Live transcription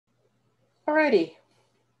Alrighty,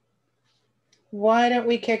 why don't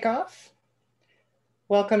we kick off?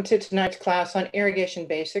 Welcome to tonight's class on irrigation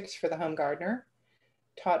basics for the home gardener,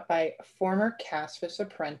 taught by former CASFAS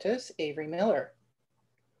apprentice, Avry Miller.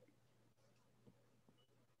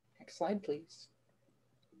 Next slide, please.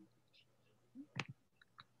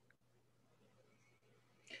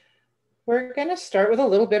 We're going to start with a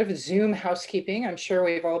little bit of Zoom housekeeping. I'm sure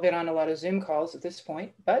we've all been on a lot of Zoom calls at this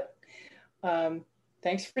point, but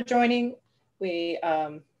thanks for joining.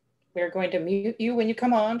 We're going to mute you when you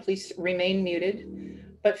come on. Please remain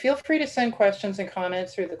muted, but feel free to send questions and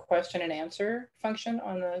comments through the question and answer function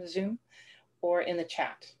on the Zoom or in the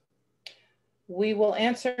chat. We will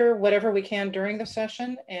answer whatever we can during the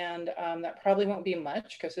session, and that probably won't be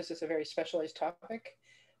much because this is a very specialized topic.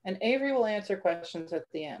 And Avry will answer questions at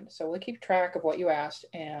the end. So we'll keep track of what you asked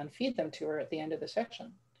and feed them to her at the end of the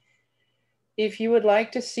session. If you would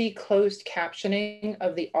like to see closed captioning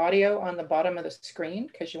of the audio on the bottom of the screen,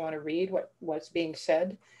 because you want to read what's being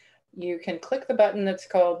said, you can click the button that's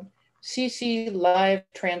called CC Live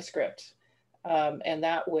Transcript, and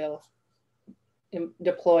that will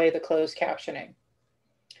deploy the closed captioning.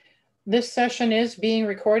 This session is being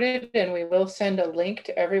recorded, and we will send a link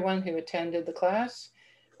to everyone who attended the class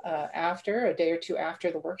after, a day or two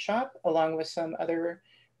after the workshop, along with some other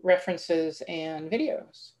references and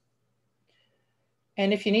videos.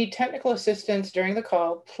 And if you need technical assistance during the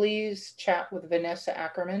call, please chat with Vanessa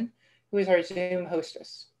Ackerman, who is our Zoom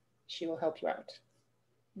hostess. She will help you out.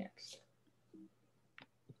 Next.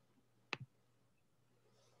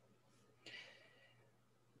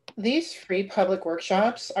 These free public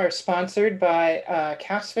workshops are sponsored by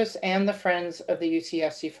CASFAS and the Friends of the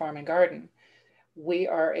UCSC Farm and Garden. We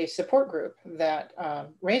are a support group that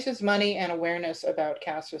raises money and awareness about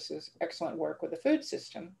CASFAS's excellent work with the food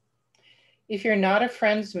system. If you're not a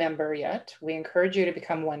Friends member yet, we encourage you to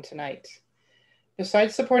become one tonight.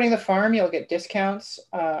 Besides supporting the farm, you'll get discounts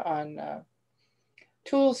on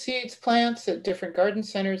tools, seeds, plants at different garden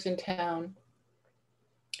centers in town.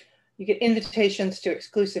 You get invitations to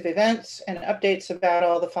exclusive events and updates about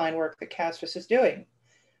all the fine work that CASFAS is doing.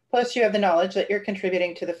 Plus, you have the knowledge that you're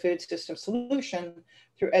contributing to the food system solution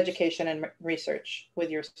through education and research with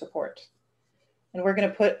your support. And we're going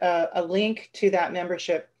to put a link to that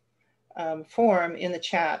membership form in the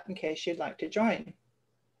chat in case you'd like to join.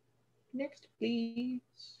 Next, please.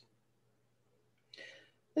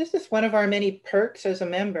 This is one of our many perks as a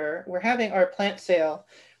member. We're having our plant sale,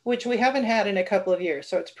 which we haven't had in a couple of years.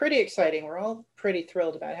 So it's pretty exciting. We're all pretty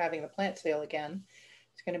thrilled about having the plant sale again.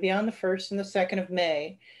 It's going to be on the 1st and the 2nd of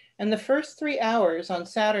May. And the first 3 hours on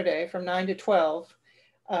Saturday from 9 to 12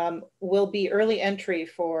 will be early entry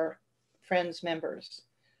for Friends members.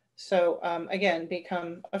 So again,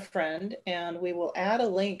 become a friend, and we will add a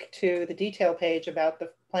link to the detail page about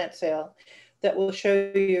the plant sale that will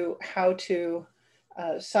show you how to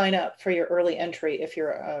sign up for your early entry if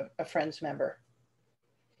you're a Friends member.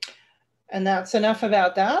 And that's enough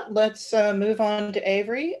about that. Let's move on to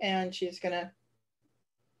Avry, and she's going to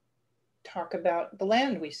talk about the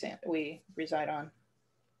land we reside on.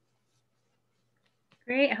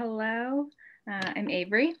 Great, hello, I'm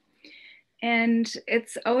Avry. And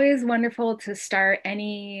it's always wonderful to start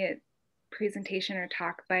any presentation or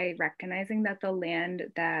talk by recognizing that the land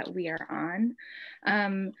that we are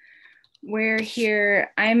on, we're here,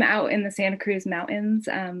 I'm out in the Santa Cruz Mountains,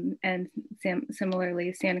 and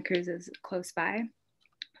similarly, Santa Cruz is close by.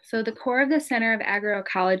 So the core of the Center of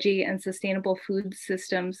Agroecology and Sustainable Food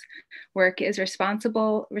Systems work is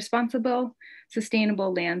responsible,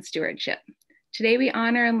 sustainable land stewardship. Today we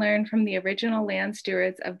honor and learn from the original land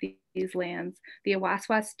stewards of these lands, the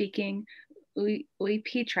Awaswas-speaking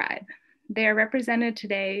Uipi tribe. They are represented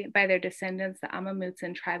today by their descendants, the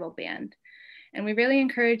Amamutsan tribal band. And we really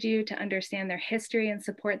encourage you to understand their history and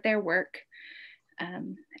support their work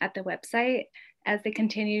at the website as they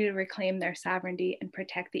continue to reclaim their sovereignty and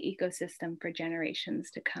protect the ecosystem for generations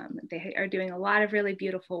to come. They are doing a lot of really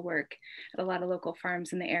beautiful work at a lot of local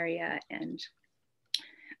farms in the area and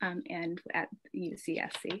at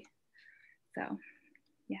UCSC. So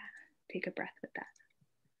yeah, take a breath with that.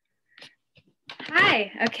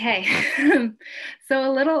 Hi, okay. So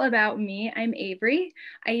a little about me, I'm Avry.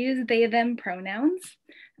 I use they, them pronouns,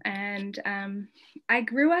 and I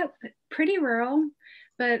grew up pretty rural,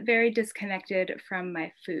 but very disconnected from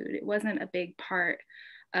my food. It wasn't a big part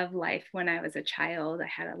of life when I was a child. I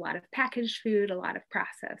had a lot of packaged food, a lot of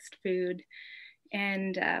processed food,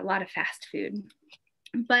 and a lot of fast food.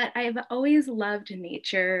 But I've always loved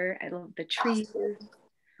nature. I love the trees,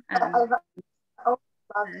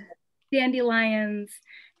 dandelions,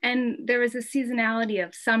 And there was a seasonality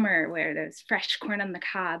of summer where there's fresh corn on the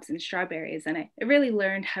cobs and strawberries. And I really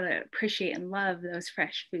learned how to appreciate and love those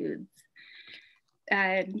fresh foods.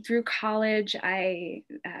 Through college, I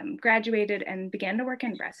graduated and began to work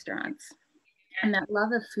in restaurants. And that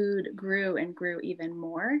love of food grew and grew even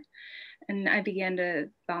more. And I began to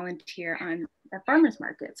volunteer at farmers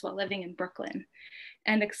markets while living in Brooklyn,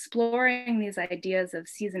 and exploring these ideas of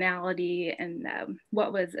seasonality and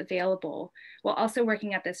what was available, while also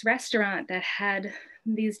working at this restaurant that had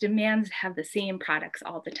these demands to have the same products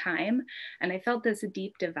all the time. And I felt this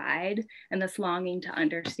deep divide and this longing to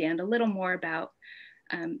understand a little more about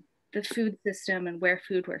the food system and where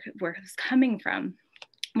food was coming from,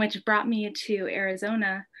 which brought me to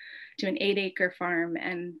Arizona, to an 8-acre farm.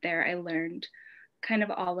 And there I learned kind of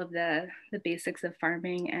all of the basics of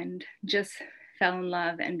farming and just fell in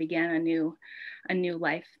love and began a new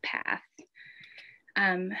life path.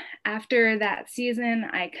 After that season,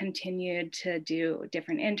 I continued to do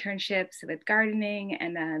different internships with gardening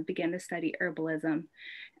and began to study herbalism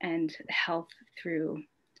and health through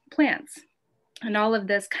plants. And all of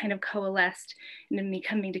this kind of coalesced into me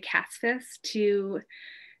coming to CASFIS to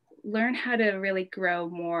learn how to really grow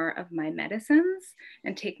more of my medicines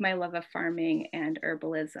and take my love of farming and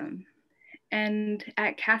herbalism. And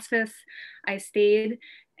at CASFIS, I stayed,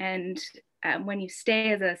 and when you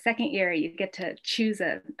stay as a second year, you get to choose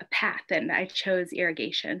a path, and I chose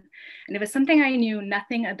irrigation. And it was something I knew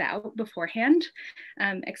nothing about beforehand,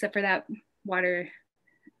 except for that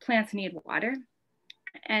plants need water.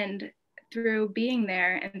 And through being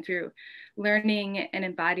there and through learning and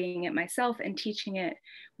embodying it myself and teaching it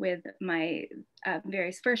with my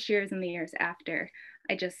various first years and the years after,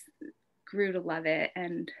 I just grew to love it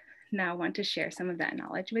and now want to share some of that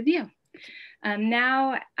knowledge with you.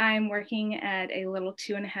 Now I'm working at a little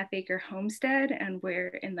 2.5-acre homestead, and we're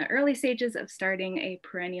in the early stages of starting a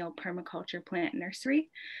perennial permaculture plant nursery.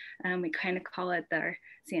 We kind of call it the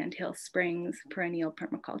Sandhill Springs Perennial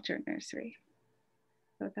Permaculture Nursery.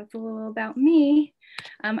 So that's a little about me.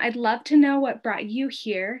 I'd love to know what brought you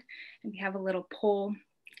here, and we have a little poll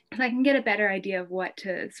so I can get a better idea of what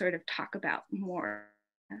to sort of talk about more.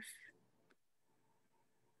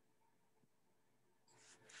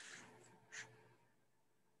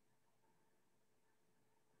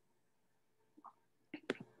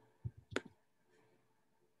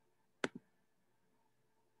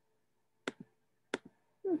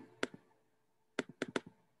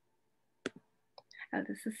 Oh,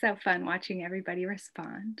 this is so fun watching everybody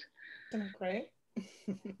respond. Great.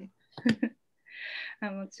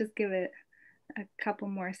 Let's just give it a couple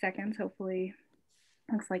more seconds. Hopefully,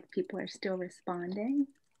 looks like people are still responding.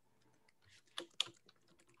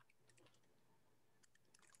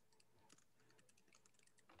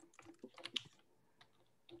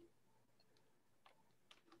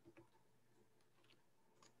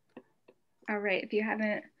 All right, if you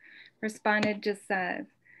haven't responded, just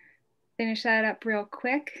finish that up real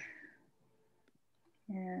quick.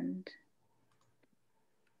 And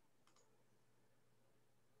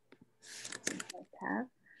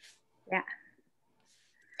yeah.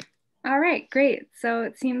 All right, great. So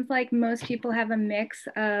it seems like most people have a mix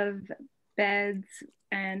of beds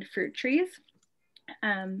and fruit trees.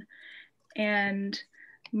 And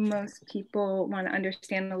most people want to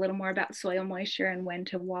understand a little more about soil moisture and when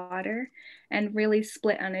to water, and really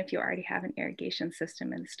split on if you already have an irrigation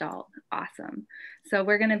system installed. Awesome. So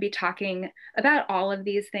we're going to be talking about all of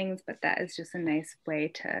these things, but that is just a nice way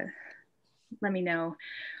to let me know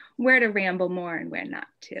where to ramble more and where not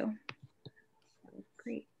to.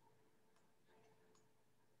 Great.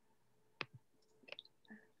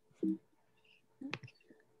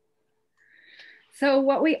 So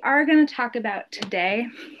what we are going to talk about today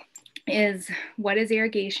is what is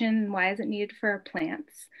irrigation and why is it needed for our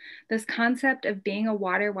plants? This concept of being a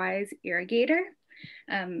water-wise irrigator,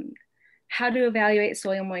 how to evaluate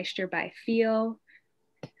soil moisture by feel.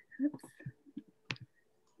 Oops.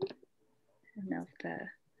 I don't know if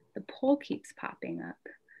the poll keeps popping up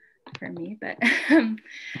for me, but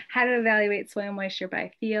how to evaluate soil moisture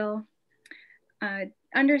by feel.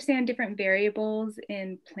 Understand different variables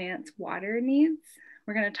in plants' water needs.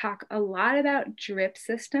 We're going to talk a lot about drip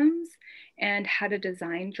systems and how to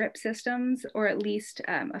design drip systems, or at least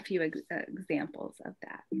a few examples of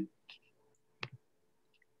that.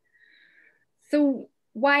 So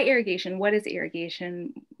why irrigation? What is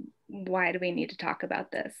irrigation? Why do we need to talk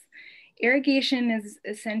about this? Irrigation is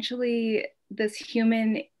essentially this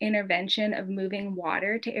human intervention of moving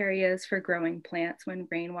water to areas for growing plants when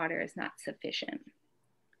rainwater is not sufficient.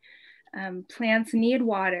 Plants need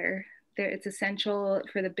water It's essential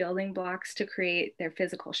for the building blocks to create their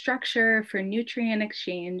physical structure, for nutrient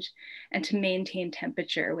exchange, and to maintain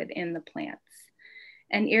temperature within the plants.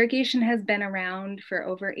 And irrigation has been around for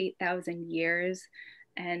over 8,000 years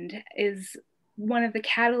and is one of the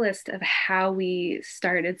catalysts of how we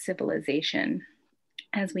started civilization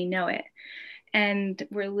as we know it. And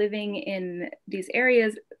we're living in these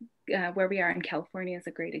areas where we are in California is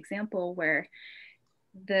a great example, where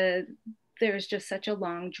there's just such a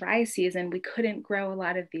long dry season. We couldn't grow a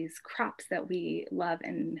lot of these crops that we love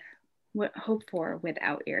and hope for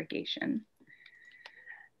without irrigation.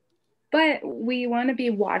 But we want to be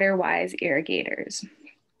water-wise irrigators.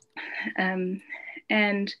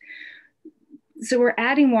 And so we're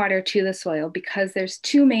adding water to the soil because there's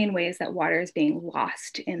two main ways that water is being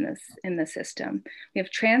lost in the system. We have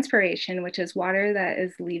transpiration, which is water that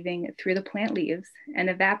is leaving through the plant leaves, and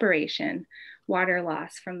evaporation, water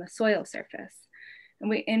loss from the soil surface.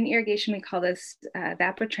 And in irrigation, we call this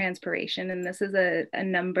evapotranspiration, and this is a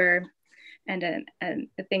number and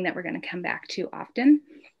a thing that we're going to come back to often.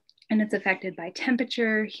 And it's affected by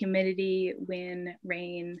temperature, humidity, wind,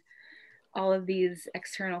 rain, all of these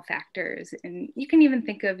external factors. And you can even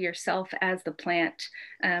think of yourself as the plant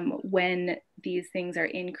when these things are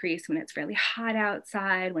increased, when it's really hot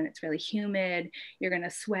outside, when it's really humid, you're gonna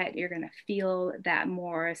sweat, you're gonna feel that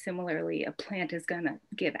more. Similarly, a plant is gonna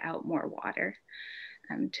give out more water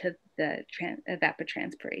to the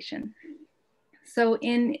evapotranspiration. So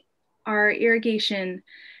in our irrigation,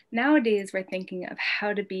 nowadays we're thinking of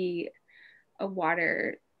how to be a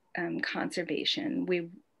water conservation. We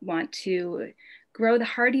want to grow the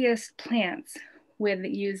hardiest plants with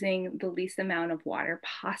using the least amount of water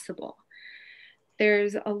possible.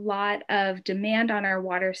 There's a lot of demand on our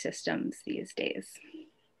water systems these days.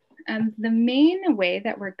 The main way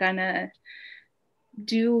that we're gonna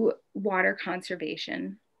do water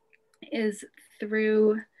conservation is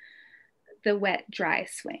through the wet-dry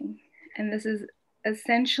swing. And this is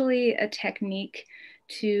essentially a technique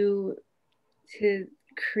to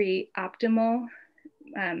create optimal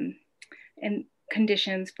and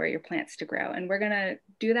conditions for your plants to grow. And we're gonna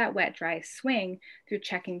do that wet-dry swing through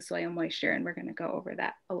checking soil moisture, and we're gonna go over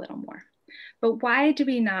that a little more. But why do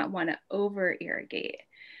we not wanna over-irrigate?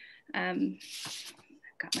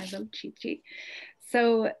 Got my little cheat sheet.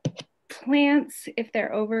 So plants, if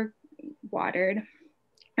they're over-watered,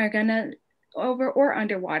 are gonna, over or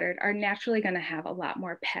underwatered, are naturally gonna have a lot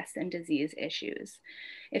more pest and disease issues.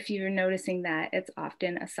 If you're noticing that, it's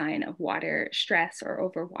often a sign of water stress or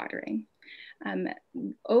overwatering.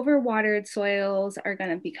 Overwatered soils are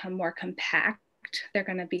gonna become more compact. They're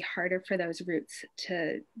gonna be harder for those roots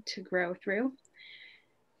to grow through.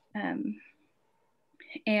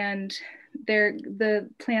 And the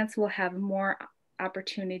plants will have more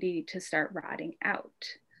opportunity to start rotting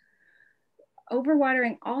out.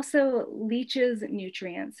 Overwatering also leaches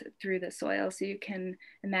nutrients through the soil. So you can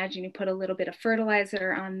imagine you put a little bit of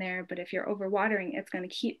fertilizer on there, but if you're overwatering, it's going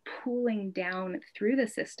to keep pooling down through the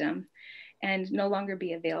system and no longer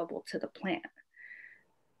be available to the plant.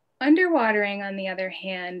 Underwatering, on the other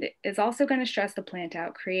hand, is also going to stress the plant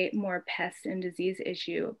out, create more pest and disease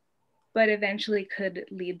issue, but eventually could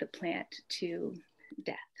lead the plant to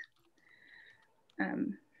death.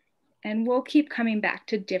 And we'll keep coming back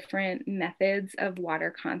to different methods of water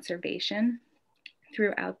conservation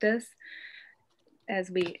throughout this as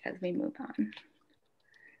we move on.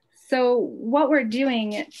 So what we're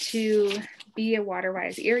doing to be a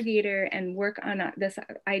water-wise irrigator and work on this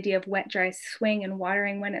idea of wet-dry swing and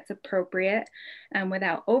watering when it's appropriate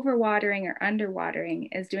without overwatering or underwatering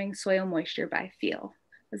is doing soil moisture by feel.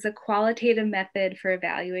 It's a qualitative method for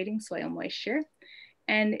evaluating soil moisture.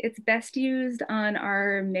 And it's best used on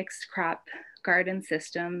our mixed crop garden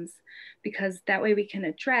systems because that way we can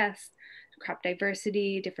address crop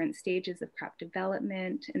diversity, different stages of crop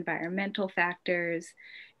development, environmental factors,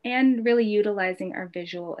 and really utilizing our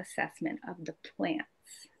visual assessment of the plants.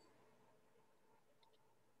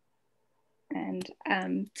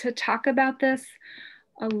 And to talk about this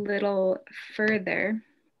a little further,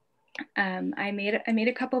 I made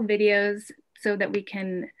a couple videos so that we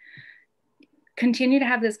can continue to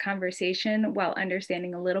have this conversation while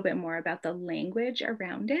understanding a little bit more about the language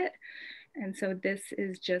around it. And so this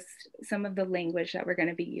is just some of the language that we're going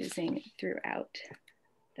to be using throughout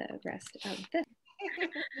the rest of this.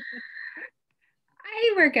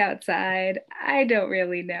 I work outside. I don't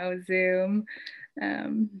really know Zoom.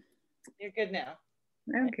 You're good now.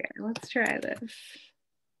 Okay, let's try this.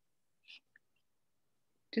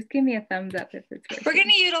 Just give me a thumbs up if it's working. We're going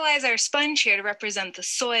to utilize our sponge here to represent the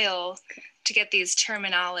soil to get these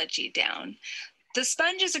terminology down. The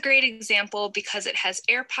sponge is a great example because it has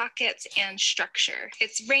air pockets and structure.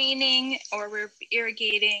 It's raining or we're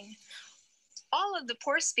irrigating. All of the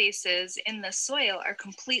pore spaces in the soil are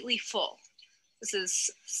completely full. This is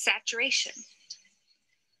saturation.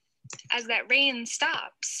 As that rain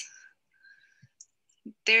stops,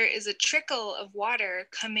 there is a trickle of water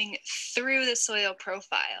coming through the soil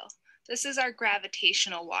profile. This is our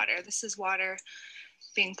gravitational water. This is water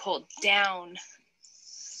being pulled down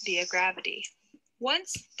via gravity.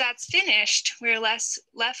 Once that's finished, we're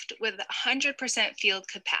left with 100% field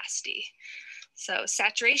capacity. So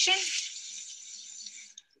saturation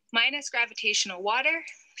minus gravitational water,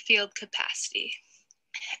 field capacity.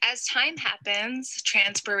 As time happens,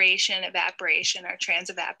 transpiration, evaporation, or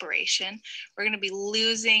transevaporation, we're going to be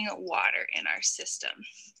losing water in our system.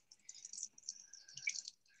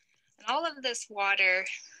 And all of this water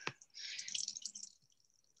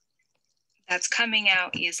that's coming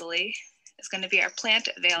out easily is going to be our plant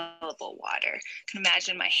available water. You can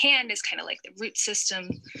imagine my hand is kind of like the root system,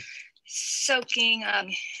 soaking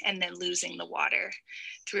and then losing the water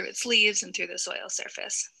through its leaves and through the soil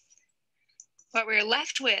surface. What we're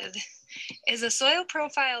left with is a soil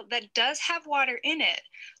profile that does have water in it,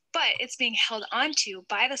 but it's being held onto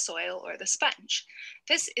by the soil or the sponge.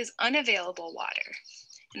 This is unavailable water.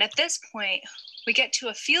 And at this point, we get to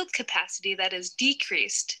a field capacity that is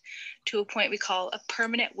decreased to a point we call a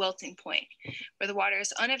permanent wilting point, where the water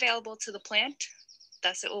is unavailable to the plant,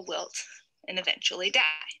 thus it will wilt and eventually die.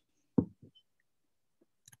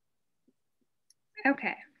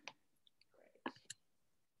 Okay.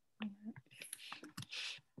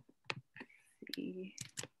 Let's see.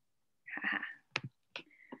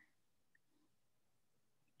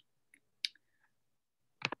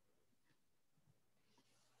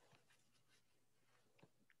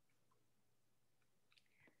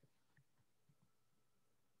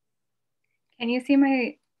 Can you see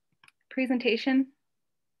my presentation?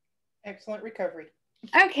 Excellent recovery.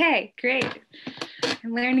 Okay, great.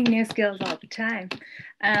 I'm learning new skills all the time.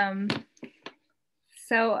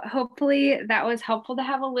 So hopefully that was helpful to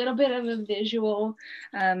have a little bit of a visual.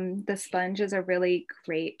 The sponge is a really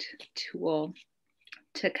great tool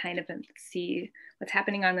to kind of see what's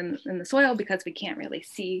happening in the soil because we can't really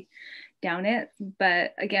see down it.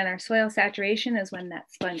 But again, our soil saturation is when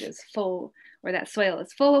that sponge is full, or that soil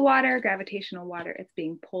is full of water, gravitational water, it's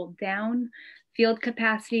being pulled down. Field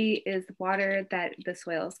capacity is water that the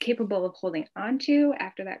soil is capable of holding onto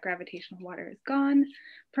after that gravitational water is gone.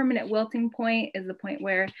 Permanent wilting point is the point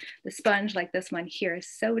where the sponge, like this one here, is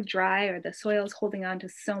so dry, or the soil is holding on to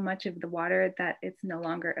so much of the water that it's no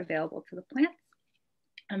longer available to the plants.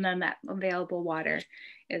 And then that available water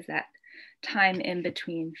is that time in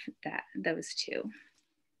between those two.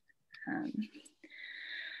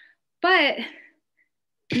 But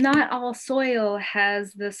not all soil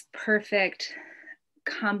has this perfect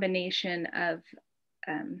combination of,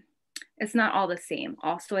 it's not all the same.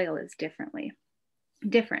 All soil is different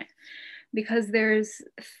because there's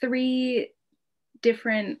 3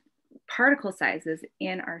 different particle sizes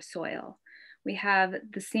in our soil. We have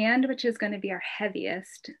the sand, which is going to be our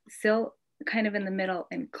heaviest, silt kind of in the middle,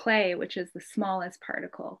 and clay, which is the smallest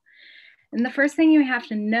particle. And the first thing you have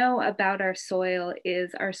to know about our soil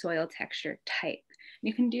is our soil texture type.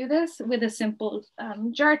 You can do this with a simple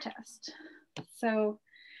jar test. So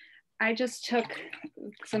I just took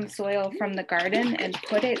some soil from the garden and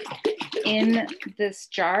put it in this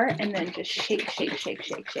jar and then just shake, shake, shake,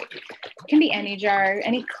 shake, shake. It can be any jar,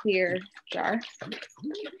 any clear jar.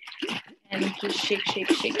 And just shake, shake,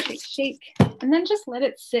 shake, shake, shake. And then just let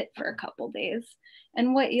it sit for a couple days.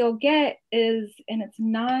 And what you'll get is, and it's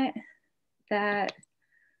not that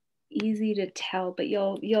easy to tell, but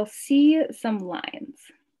you'll see some lines.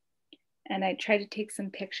 And I try to take some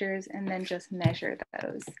pictures and then just measure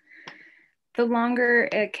those. The longer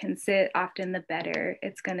it can sit, often the better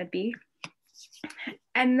it's going to be.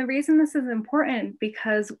 And the reason this is important,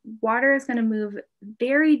 because water is going to move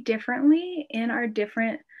very differently in our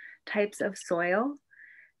different types of soil,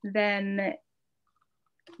 then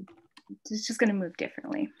it's just going to move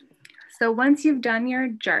differently. So once you've done your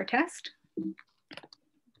jar test,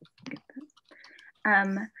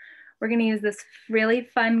 we're going to use this really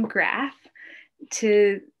fun graph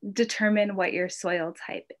to determine what your soil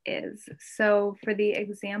type is. So for the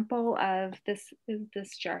example of this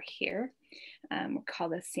jar here, we'll call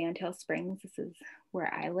this Sandhill Springs. This is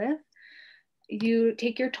where I live. You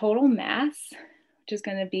take your total mass, which is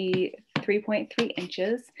going to be 3.3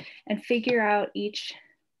 inches, and figure out each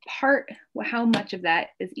part, how much of that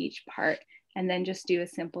is each part, and then just do a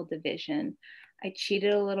simple division. I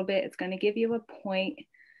cheated a little bit. It's going to give you a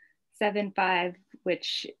 0.75,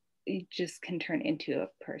 which it just can turn into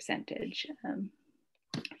a percentage.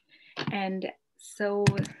 And so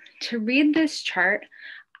to read this chart,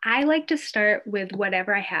 I like to start with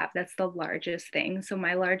whatever I have that's the largest thing. So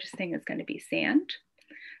my largest thing is going to be sand.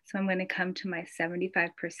 So I'm going to come to my 75%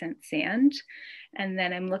 sand, and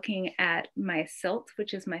then I'm looking at my silt,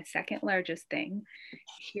 which is my second largest thing.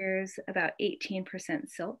 Here's about 18%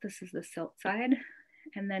 silt. This is the silt side.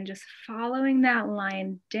 And then just following that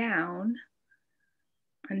line down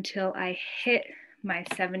until I hit my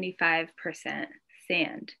 75%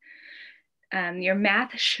 sand. Your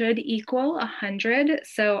math should equal 100,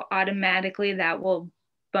 so automatically that will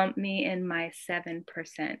bump me in my 7%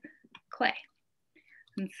 clay.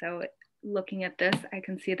 And so looking at this, I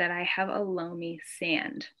can see that I have a loamy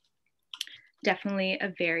sand. Definitely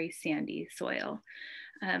a very sandy soil.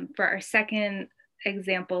 For our second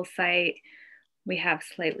example site, we have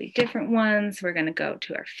slightly different ones. We're gonna go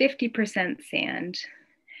to our 50% sand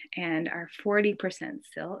and our 40%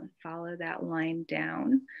 silt and follow that line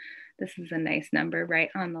down. This is a nice number right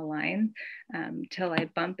on the line till I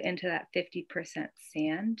bump into that 50%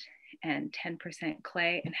 sand and 10%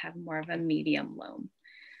 clay and have more of a medium loam.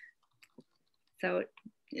 So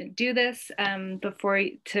do this before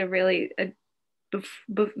to really,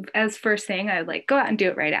 as first thing, I would like go out and do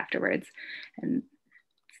it right afterwards and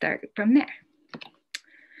start from there.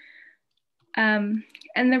 And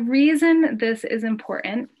the reason this is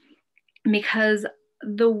important, because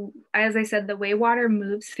as I said, the way water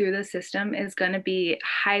moves through the system is going to be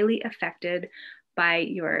highly affected by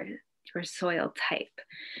your soil type.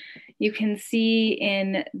 You can see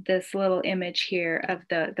in this little image here of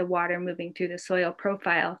the water moving through the soil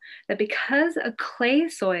profile that because a clay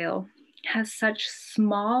soil has such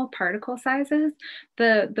small particle sizes,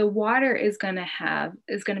 the water is going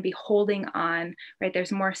to be holding on, right?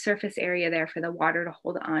 There's more surface area there for the water to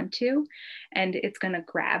hold on to, and it's going to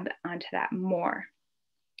grab onto that more,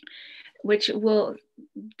 which will,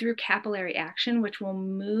 through capillary action, which will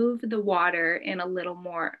move the water in a little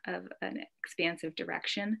more of an expansive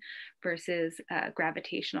direction versus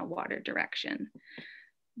gravitational water direction.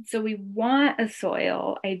 So we want a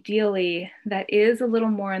soil, ideally, that is a little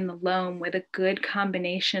more in the loam with a good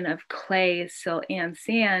combination of clay, silt, and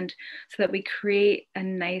sand, so that we create a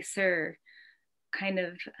nicer kind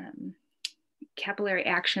of capillary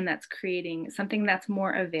action that's creating something that's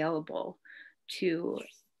more available to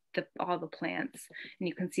all the plants. And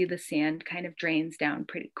you can see the sand kind of drains down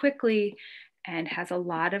pretty quickly and has a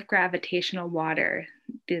lot of gravitational water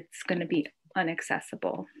that's going to be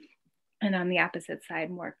inaccessible. And on the opposite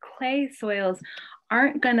side, more clay soils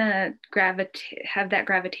aren't going to have that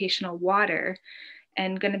gravitational water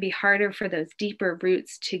and going to be harder for those deeper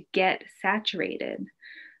roots to get saturated.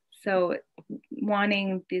 So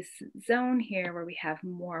wanting this zone here where we have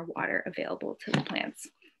more water available to the plants.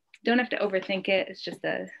 Don't have to overthink it, it's just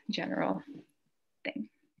a general thing.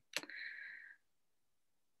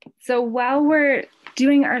 So while we're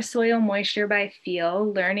doing our soil moisture by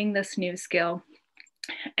feel, learning this new skill,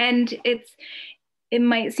 and it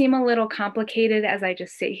might seem a little complicated as I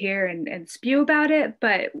just sit here and spew about it,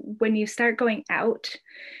 but when you start going out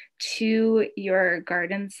to your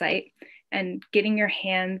garden site and getting your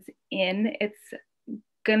hands in, it's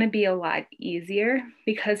gonna be a lot easier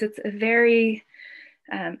because it's a very,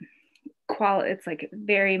 it's like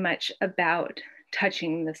very much about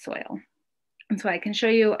touching the soil. And so I can show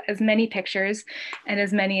you as many pictures and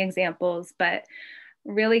as many examples, but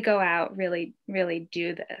really go out, really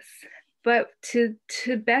do this. But to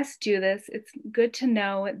best do this, it's good to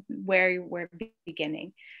know where we're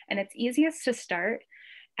beginning. And it's easiest to start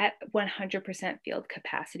at 100% field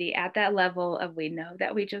capacity, at that level of we know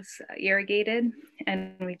that we just irrigated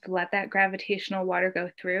and we've let that gravitational water go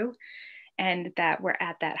through and that we're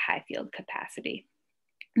at that high field capacity.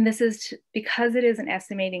 And this is because it is an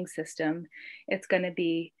estimating system, it's going to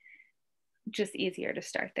be just easier to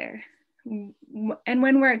start there. And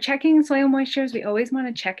when we're checking soil moistures, we always want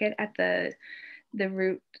to check it at the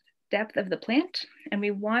root depth of the plant. And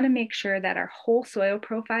we want to make sure that our whole soil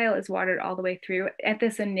profile is watered all the way through at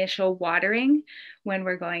this initial watering when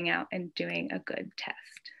we're going out and doing a good test.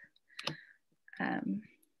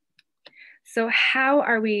 So how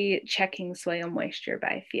are we checking soil moisture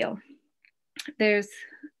by feel? There's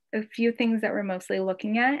a few things that we're mostly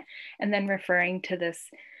looking at and then referring to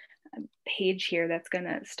this page here that's going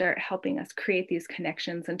to start helping us create these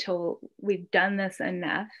connections until we've done this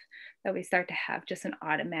enough that we start to have just an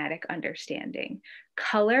automatic understanding.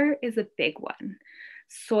 Color is a big one.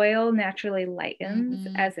 Soil naturally lightens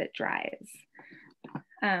as it dries.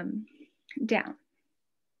 Down.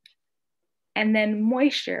 And then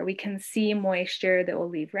moisture, we can see moisture that will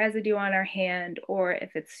leave residue on our hand, or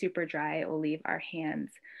if it's super dry, it will leave our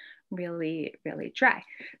hands really, really dry.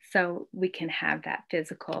 So we can have that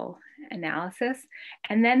physical analysis.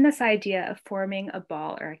 And then this idea of forming a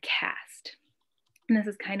ball or a cast. And this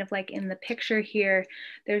is kind of like in the picture here,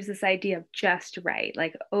 there's this idea of just right,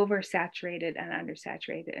 like oversaturated and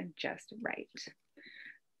undersaturated and just right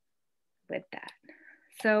with that.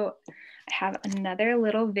 So I have another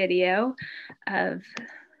little video of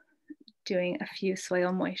doing a few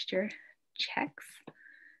soil moisture checks.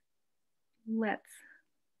 Let's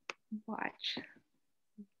watch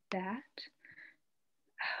that.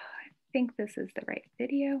 I think this is the right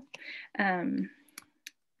video.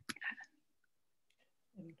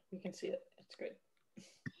 We can see it, it's great.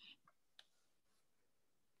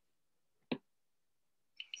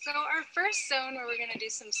 So our first zone where we're going to do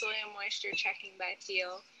some soil moisture checking by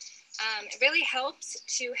feel, it really helps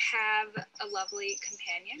to have a lovely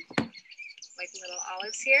companion, like little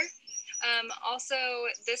olives here. Also,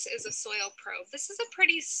 this is a soil probe. This is a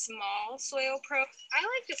pretty small soil probe. I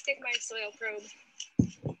like to stick my soil probe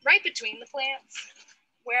right between the plants,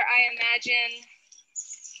 where I imagine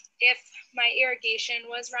if my irrigation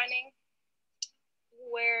was running,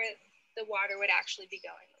 where the water would actually be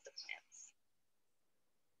going with the plants.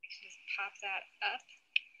 Just pop that up.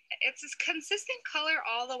 It's this consistent color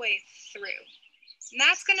all the way through. And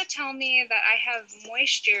that's going to tell me that I have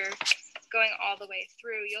moisture going all the way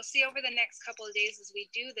through. You'll see over the next couple of days as we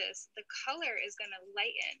do this, the color is going to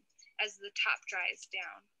lighten as the top dries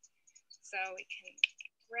down. So we can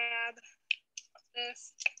grab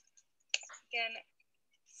this. Again,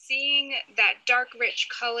 seeing that dark, rich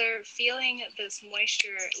color, feeling this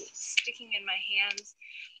moisture sticking in my hands.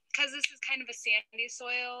 Because this is kind of a sandy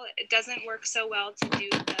soil, it doesn't work so well to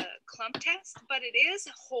do the clump test, but it is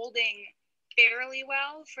holding fairly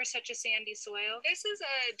well for such a sandy soil. This is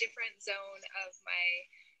a different zone of my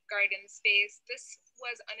garden space. This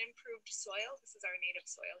was unimproved soil. This is our native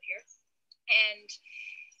soil here. And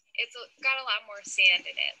it's got a lot more sand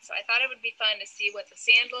in it. So I thought it would be fun to see what the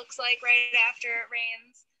sand looks like right after it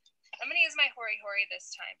rains. I'm gonna use my hori-hori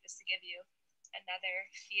this time just to give you another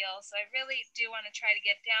feel. So I really do want to try to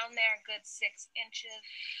get down there a good 6 inches.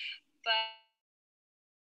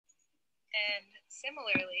 And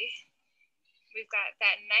similarly, we've got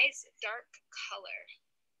that nice dark color.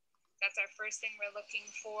 That's our first thing we're looking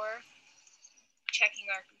for. Checking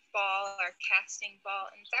our ball, our casting ball,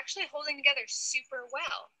 and it's actually holding together super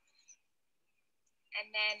well. And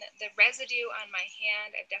then the residue on my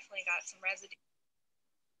hand, I've definitely got some residue.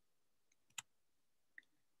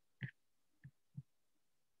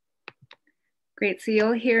 Great, so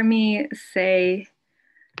you'll hear me say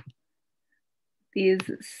these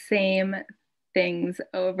same things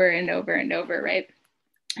over and over and over, right?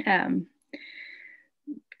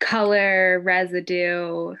 Color,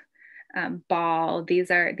 residue, ball, these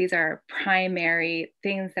are primary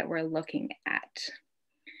things that we're looking at.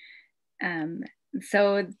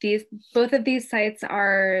 So both of these sites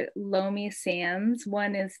are loamy sands.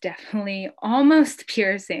 One is definitely almost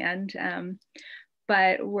pure sand,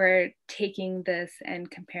 but we're taking this and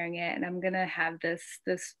comparing it, and I'm gonna have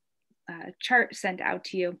this chart sent out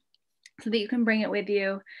to you so that you can bring it with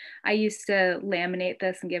you. I used to laminate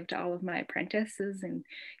this and give to all of my apprentices and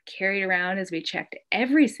carry it around as we checked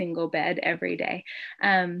every single bed every day,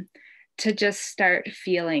 to just start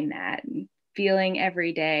feeling that, feeling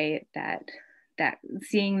every day that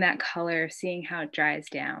seeing that color, seeing how it dries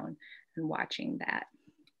down and watching that.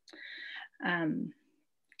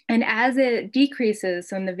 And as it decreases,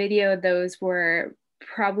 so in the video, those were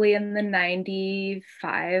probably in the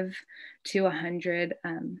 95 to 100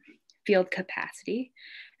 field capacity.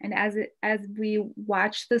 And as we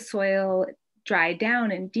watch the soil dry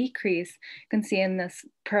down and decrease, you can see in this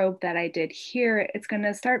probe that I did here, it's going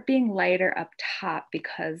to start being lighter up top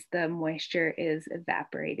because the moisture is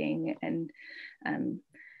evaporating, and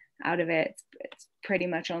out of it, it's pretty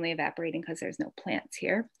much only evaporating because there's no plants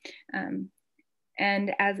here.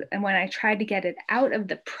 And when I tried to get it out of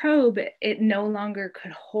the probe, it no longer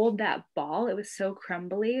could hold that ball. It was so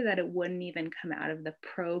crumbly that it wouldn't even come out of the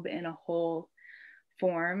probe in a whole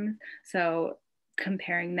form. So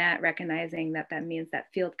comparing that, recognizing that that means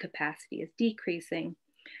that field capacity is decreasing.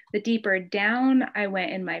 The deeper down I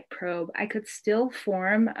went in my probe, I could still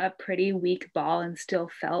form a pretty weak ball and still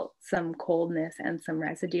felt some coldness and some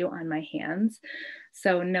residue on my hands.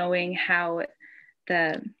 So knowing how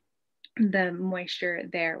the moisture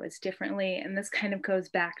there was differently. And this kind of goes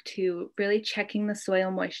back to really checking the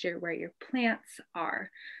soil moisture where your plants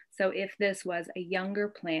are. So if this was a younger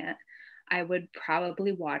plant, I would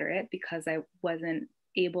probably water it because I wasn't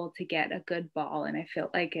able to get a good ball, and I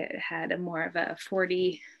felt like it had a more of a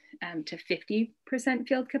 40 to 50%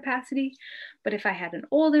 field capacity. But if I had an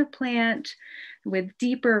older plant with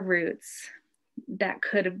deeper roots, that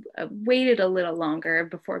could have waited a little longer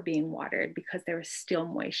before being watered because there was still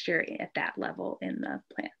moisture at that level in the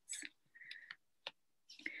plants.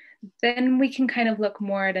 Then we can kind of look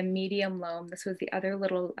more at a medium loam. This was the other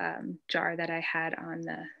little jar that I had on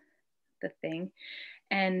the thing,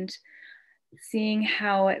 and seeing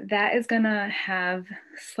how that is gonna have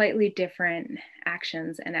slightly different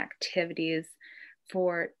actions and activities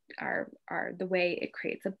for the way it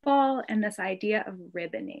creates a ball, and this idea of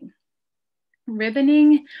ribboning.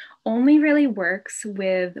 Ribboning only really works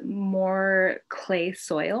with more clay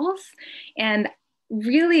soils, and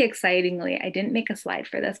really excitingly, I didn't make a slide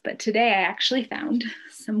for this, but today I actually found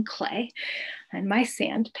some clay in my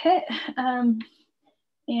sand pit,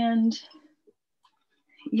 and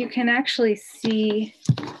you can actually see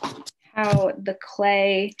how the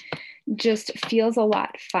clay just feels a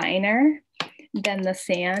lot finer than the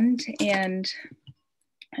sand, and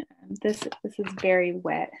this is very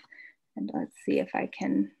wet. And let's see if I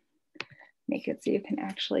can make it so you can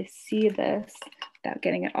actually see this without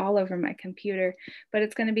getting it all over my computer. But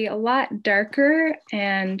it's going to be a lot darker,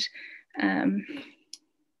 and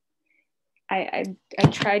I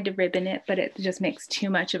tried to ribbon it, but it just makes too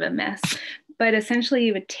much of a mess. But essentially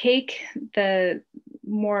you would take the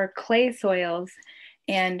more clay soils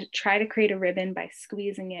and try to create a ribbon by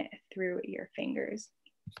squeezing it through your fingers.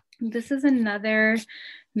 This is another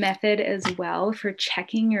method as well for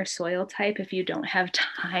checking your soil type if you don't have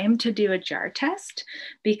time to do a jar test,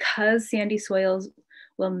 because sandy soils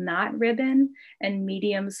will not ribbon and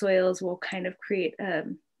medium soils will kind of create a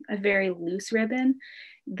very loose ribbon.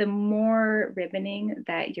 The more ribboning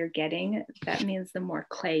that you're getting, that means the more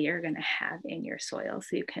clay you're going to have in your soil.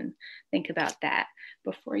 So you can think about that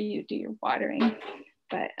before you do your watering.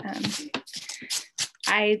 But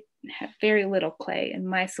I have very little clay in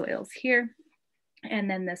my soils here. And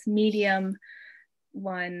then this medium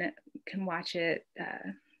one, can watch it.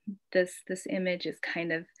 This image is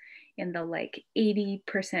kind of in the like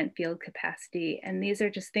 80% field capacity. And these are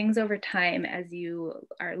just things over time as you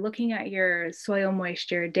are looking at your soil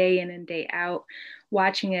moisture day in and day out,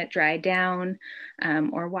 watching it dry down,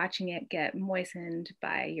 or watching it get moistened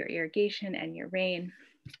by your irrigation and your rain,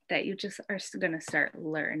 that you just are going to start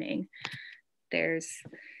learning. It's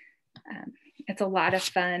a lot of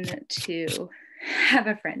fun to have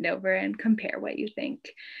a friend over and compare what you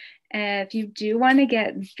think. If you do want to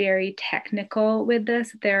get very technical with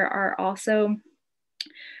this, there are also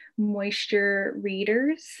moisture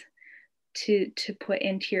readers to put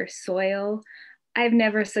into your soil. I've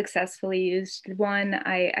never successfully used one.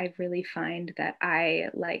 I really find that I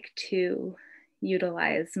like to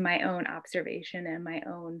utilize my own observation and my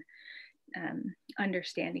own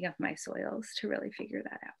understanding of my soils to really figure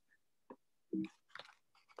that out.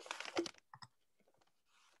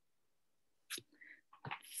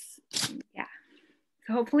 Yeah,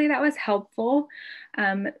 so hopefully that was helpful.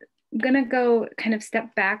 I'm gonna go kind of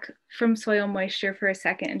step back from soil moisture for a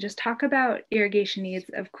second and just talk about irrigation needs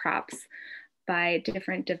of crops by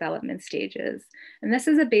different development stages. And this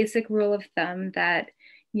is a basic rule of thumb that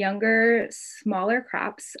younger, smaller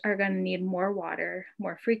crops are gonna need more water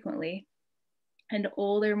more frequently, and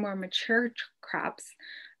older, more mature crops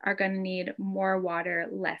are gonna need more water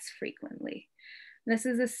less frequently. This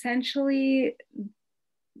is essentially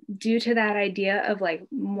due to that idea of like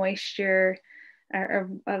moisture or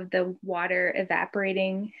of the water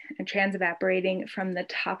evaporating and transevaporating from the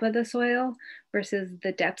top of the soil versus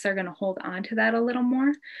the depths are going to hold on to that a little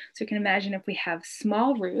more. So you can imagine if we have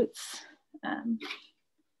small roots,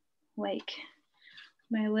 like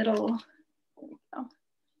my little,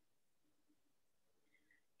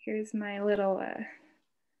 here's my little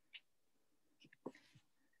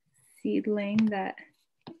seedling that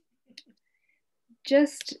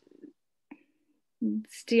just,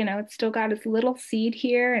 you know, it's still got its little seed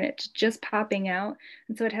here and it's just popping out.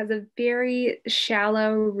 And so it has a very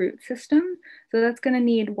shallow root system. So that's going to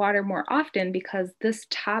need water more often because this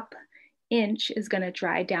top inch is going to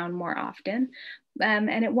dry down more often.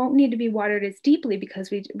 And it won't need to be watered as deeply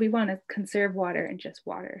because we want to conserve water and just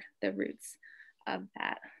water the roots of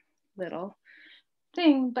that little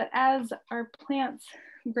thing. But as our plants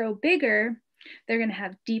grow bigger, they're going to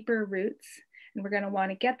have deeper roots. And we're going to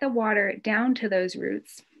want to get the water down to those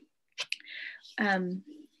roots. And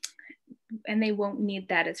they won't need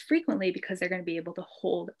that as frequently because they're going to be able to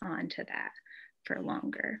hold on to that for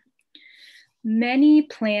longer. Many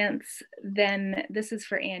plants, then this is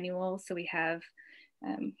for annual. So we have,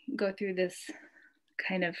 go through this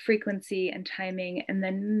kind of frequency and timing. And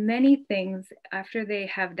then many things after they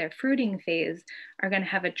have their fruiting phase are going to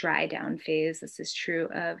have a dry down phase. This is true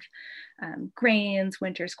of grains,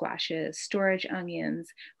 winter squashes, storage onions,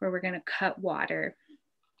 where we're going to cut water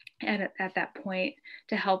at that point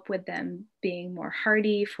to help with them being more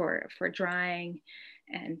hardy for drying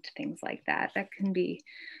and things like that. That can be,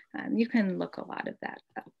 you can look a lot of that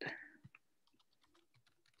up.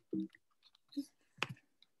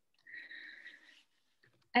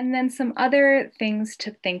 And then some other things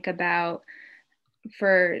to think about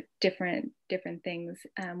for different things.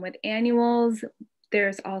 With annuals,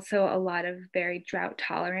 there's also a lot of very drought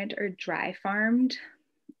tolerant or dry farmed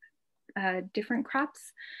different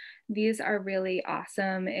crops. These are really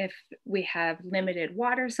awesome if we have limited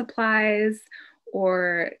water supplies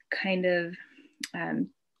or kind of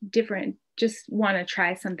different, just want to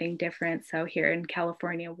try something different. So here in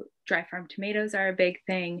California, dry farm tomatoes are a big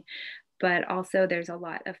thing, but also there's a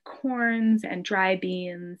lot of corns and dry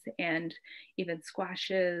beans and even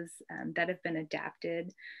squashes that have been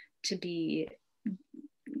adapted to be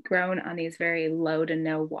grown on these very low to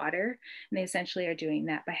no water. And they essentially are doing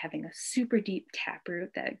that by having a super deep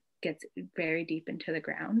taproot that gets very deep into the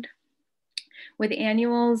ground. With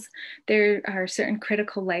annuals, there are certain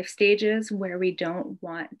critical life stages where we don't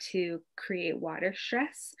want to create water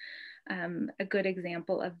stress. A good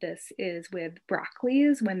example of this is with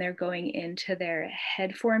broccolis when they're going into their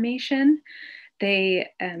head formation.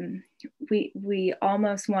 We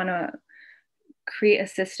almost want to create a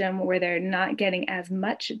system where they're not getting as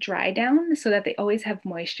much dry down so that they always have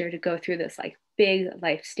moisture to go through this like big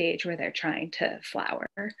life stage where they're trying to flower,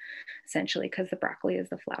 essentially, because the broccoli is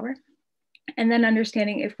the flower. And then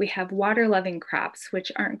understanding if we have water loving crops,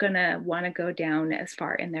 which aren't gonna wanna go down as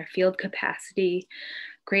far in their field capacity.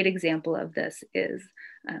 Great example of this is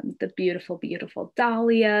the beautiful, beautiful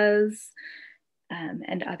dahlias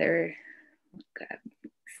and other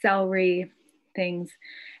celery things.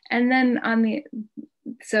 And then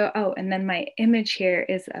and then my image here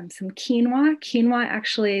is some quinoa. Quinoa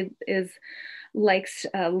actually likes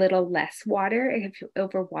a little less water. If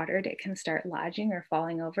overwatered, it can start lodging or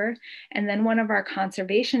falling over. And then one of our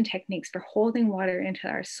conservation techniques for holding water into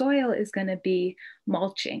our soil is going to be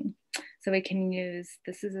mulching. So we can use,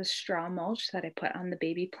 this is a straw mulch that I put on the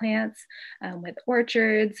baby plants. With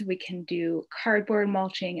orchards, we can do cardboard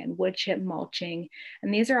mulching and wood chip mulching.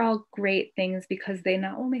 And these are all great things because they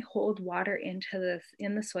not only hold water in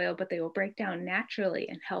the soil, but they will break down naturally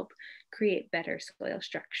and help create better soil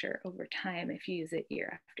structure over time if you use it year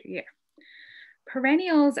after year.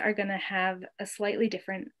 Perennials are going to have a slightly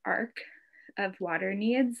different arc of water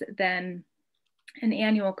needs than an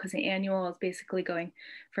annual, because an annual is basically going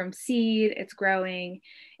from seed, it's growing,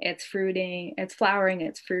 it's fruiting, it's flowering,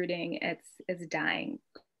 it's fruiting, it's dying,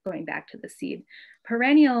 going back to the seed.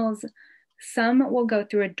 Perennials, some will go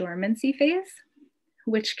through a dormancy phase,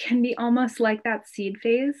 which can be almost like that seed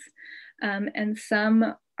phase, and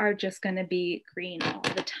some are just going to be green all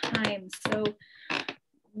the time. So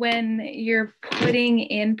when you're putting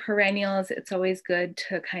in perennials, it's always good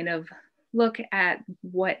to kind of look at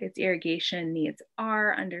what its irrigation needs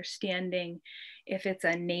are, understanding if it's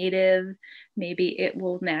a native, maybe it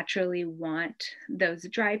will naturally want those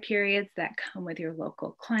dry periods that come with your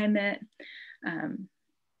local climate.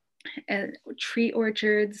 Tree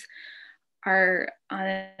orchards are,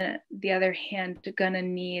 on the other hand, gonna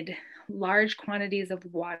need large quantities of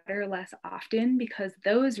water less often because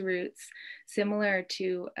those roots, similar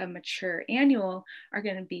to a mature annual, are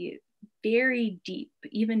gonna be very deep,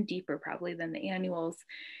 even deeper probably than the annuals,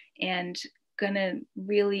 and gonna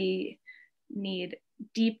really need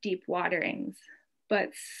deep, deep waterings, but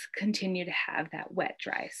continue to have that wet,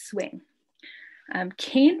 dry swing.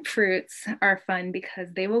 Cane fruits are fun because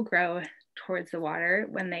they will grow towards the water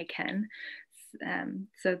when they can.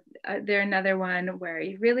 So they're another one where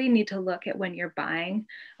you really need to look at when you're buying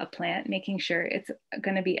a plant, making sure it's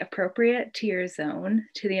going to be appropriate to your zone,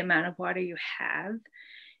 to the amount of water you have,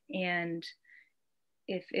 and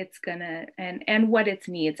if it's gonna, and what its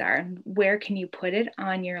needs are, and where can you put it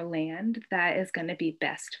on your land that is going to be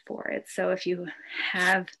best for it. So if you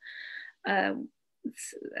have a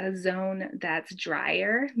zone that's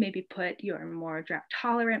drier, maybe put your more drought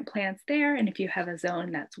tolerant plants there. And if you have a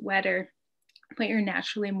zone that's wetter, put your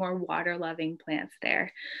naturally more water loving plants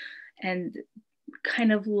there, and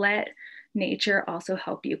kind of let nature also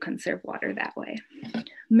help you conserve water that way.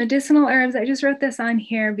 Medicinal herbs, I just wrote this on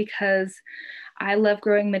here because I love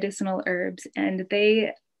growing medicinal herbs, and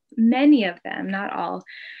many of them, not all,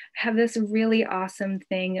 have this really awesome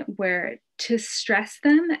thing where to stress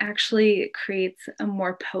them actually creates a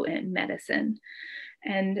more potent medicine.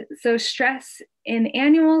 And so stress in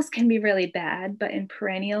annuals can be really bad, but in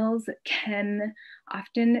perennials can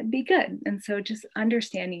often be good. And so just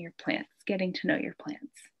understanding your plants, getting to know your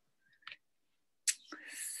plants.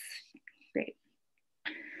 Great.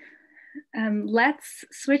 Let's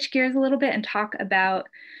switch gears a little bit and talk about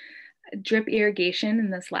drip irrigation in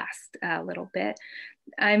this last little bit.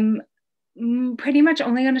 I'm pretty much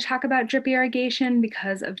only going to talk about drip irrigation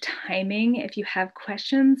because of timing. If you have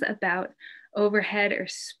questions about overhead or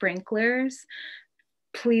sprinklers,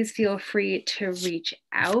 please feel free to reach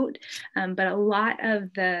out. But a lot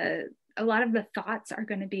of the thoughts are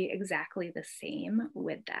going to be exactly the same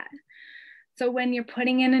with that. So when you're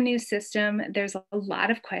putting in a new system, there's a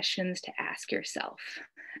lot of questions to ask yourself.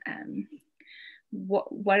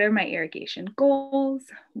 What are my irrigation goals?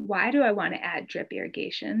 Why do I want to add drip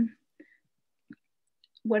irrigation?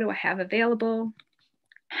 What do I have available?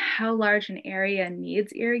 How large an area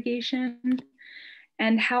needs irrigation?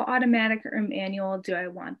 And how automatic or manual do I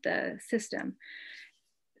want the system?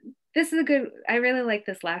 This is I really like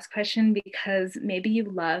this last question because maybe you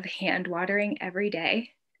love hand watering every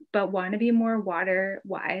day, but want to be more water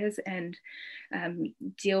wise and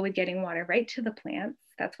deal with getting water right to the plants.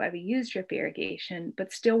 That's why we use drip irrigation,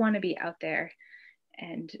 but still want to be out there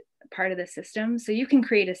and part of the system. So you can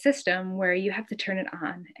create a system where you have to turn it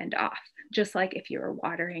on and off, just like if you were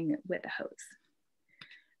watering with a hose,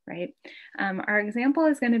 right? Our example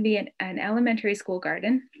is going to be an elementary school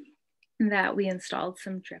garden that we installed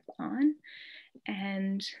some drip on.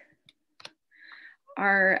 And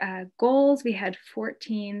our goals, we had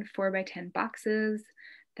 14 4x10 boxes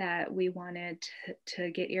that we wanted to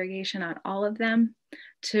get irrigation on all of them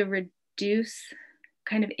to reduce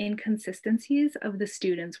kind of inconsistencies of the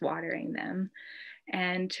students watering them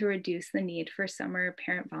and to reduce the need for summer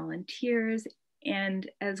parent volunteers, and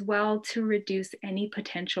as well to reduce any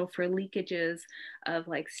potential for leakages of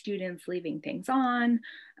like students leaving things on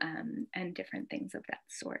and different things of that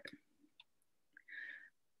sort.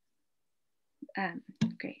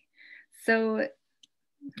 Great. So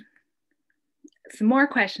some more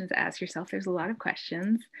questions to ask yourself. There's a lot of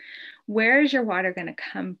questions. Where is your water going to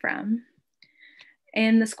come from?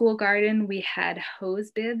 In the school garden, we had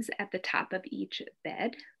hose bibs at the top of each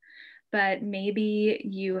bed, but maybe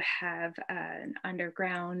you have an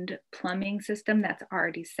underground plumbing system that's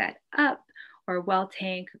already set up, or well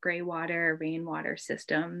tank, gray water, rainwater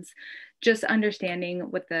systems, just understanding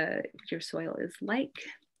what your soil is like.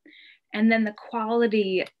 And then the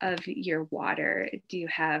quality of your water. Do you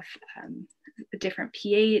have a different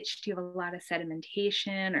pH? Do you have a lot of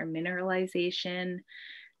sedimentation or mineralization?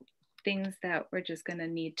 Things that we're just gonna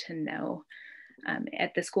need to know.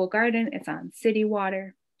 At the school garden, it's on city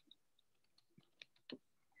water.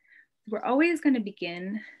 We're always gonna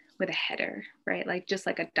begin with a header, right? Like just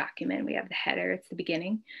like a document, we have the header, it's the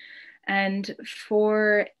beginning. And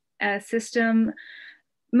for a system,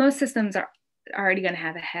 most systems are already going to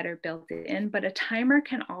have a header built in, but a timer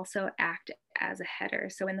can also act as a header.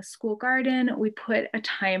 So in the school garden, we put a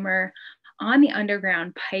timer on the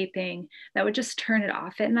underground piping that would just turn it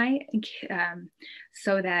off at night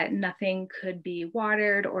so that nothing could be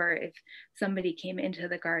watered, or if somebody came into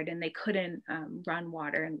the garden, they couldn't run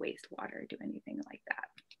water and waste water, do anything like that.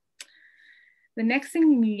 The next thing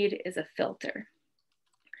you need is a filter.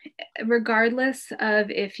 Regardless of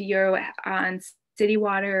if you're on city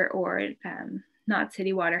water or not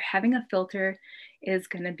city water, having a filter is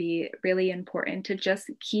going to be really important to just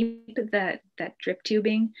keep that drip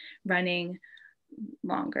tubing running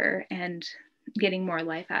longer and getting more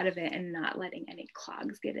life out of it and not letting any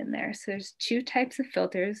clogs get in there. So there's two types of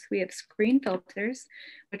filters. We have screen filters,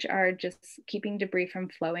 which are just keeping debris from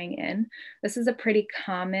flowing in. This is a pretty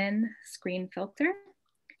common screen filter.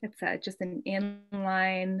 It's just an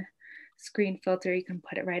inline screen filter. You can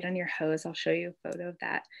put it right on your hose. I'll show you a photo of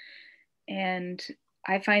that. And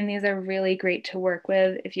I find these are really great to work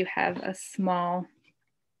with if you have a small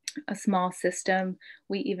system.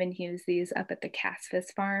 We even use these up at the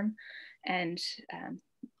Casfis farm, and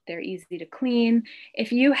they're easy to clean.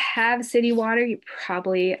 If you have city water, you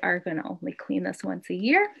probably are going to only clean this once a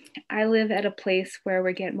year. I live at a place where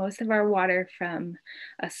we get most of our water from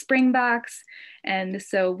a spring box. And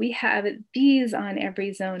so we have these on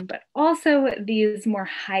every zone, but also these more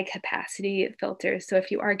high capacity filters. So if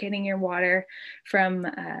you are getting your water from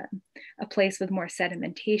a place with more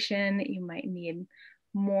sedimentation, you might need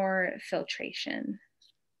more filtration.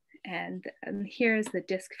 And here's the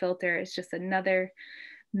disc filter. It's just another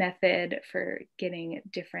method for getting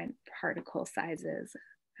different particle sizes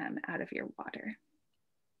out of your water.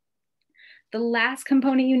 The last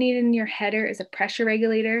component you need in your header is a pressure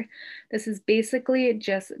regulator. This is basically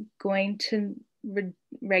just going to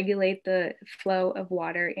regulate the flow of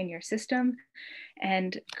water in your system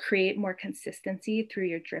and create more consistency through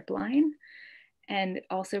your drip line, and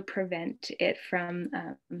also prevent it from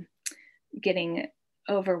getting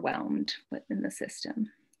overwhelmed within the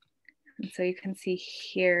system. And so you can see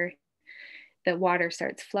here, the water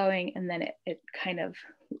starts flowing, and then it kind of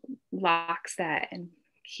locks that and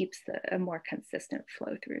keeps a more consistent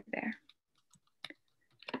flow through there.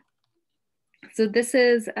 So this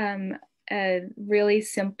is a really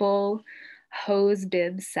simple hose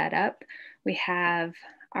bib setup. We have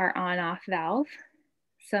our on-off valve,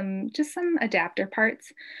 just some adapter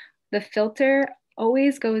parts. The filter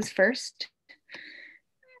always goes first,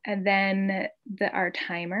 and then our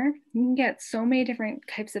timer. You can get so many different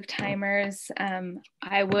types of timers.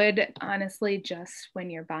 I would honestly, just when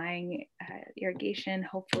you're buying irrigation,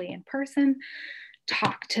 hopefully in person,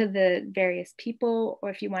 talk to the various people, or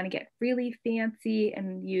if you want to get really fancy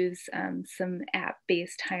and use some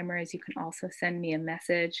app-based timers, you can also send me a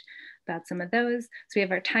message about some of those. So we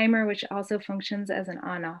have our timer, which also functions as an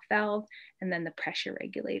on-off valve, and then the pressure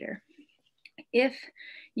regulator. If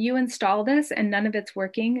you install this and none of it's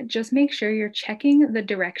working, just make sure you're checking the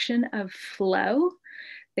direction of flow.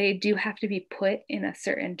 They do have to be put in a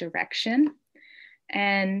certain direction.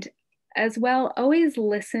 And as well, always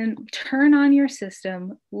listen, turn on your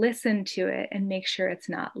system, listen to it, and make sure it's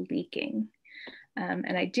not leaking.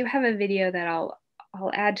 And I do have a video that I'll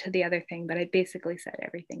add to the other thing, but I basically said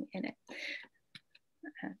everything in it.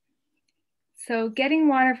 So getting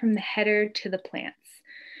water from the header to the plants.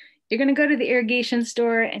 You're gonna go to the irrigation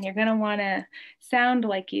store and you're gonna wanna sound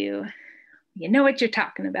like you know what you're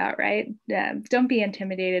talking about, right? Don't be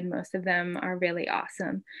intimidated. Most of them are really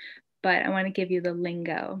awesome, but I wanna give you the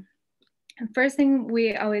lingo. The first thing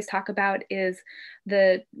we always talk about is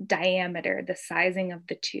the diameter, the sizing of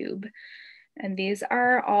the tube. And these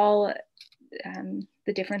are all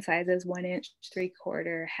the different sizes: 1 inch,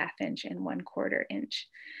 3/4, 1/2 inch, and 1/4 inch.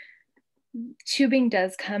 Tubing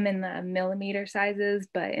does come in the millimeter sizes,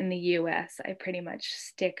 but in the US, I pretty much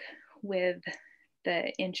stick with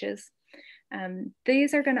the inches.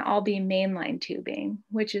 These are going to all be mainline tubing,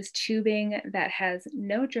 which is tubing that has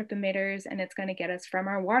no drip emitters, and it's going to get us from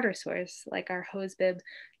our water source, like our hose bib,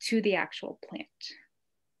 to the actual plant.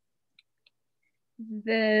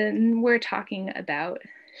 Then we're talking about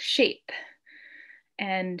shape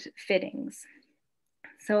and fittings.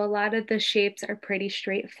 So a lot of the shapes are pretty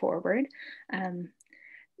straightforward,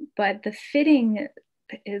 but the fitting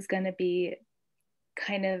is going to be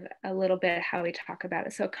kind of a little bit how we talk about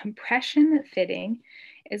it. So compression fitting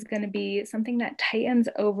is going to be something that tightens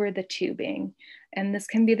over the tubing, and this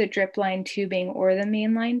can be the drip line tubing or the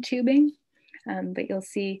mainline tubing, but you'll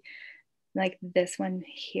see like this one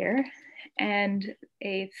here. And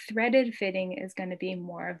a threaded fitting is going to be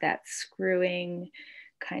more of that screwing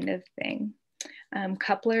kind of thing.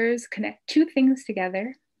 Couplers connect two things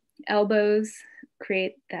together. Elbows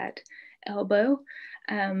create that elbow.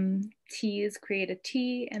 T's create a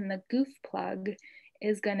T, and the goof plug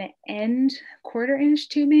is going to end 1/4 inch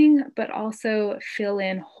tubing, but also fill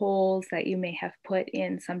in holes that you may have put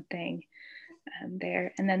in something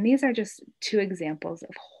there. And then these are just two examples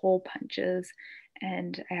of hole punches.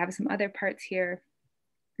 And I have some other parts here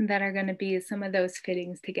that are going to be some of those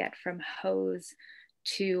fittings to get from hose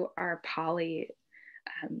to our poly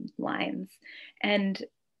lines. And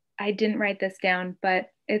I didn't write this down,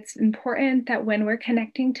 but it's important that when we're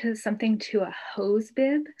connecting to something to a hose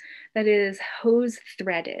bib, that it is hose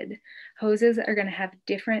threaded. Hoses are going to have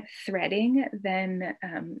different threading than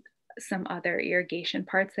some other irrigation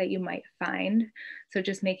parts that you might find. So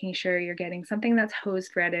just making sure you're getting something that's hose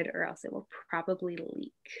threaded, or else it will probably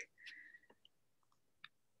leak.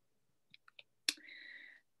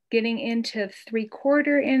 Getting into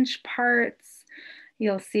 3/4 inch parts,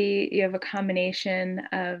 you'll see you have a combination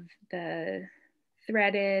of the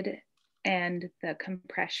threaded and the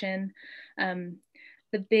compression.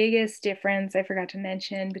 The biggest difference I forgot to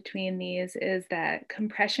mention between these is that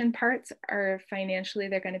compression parts are financially,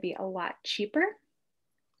 they're going to be a lot cheaper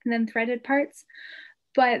than threaded parts,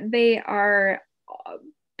 but they are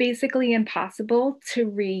basically impossible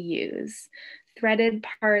to reuse. Threaded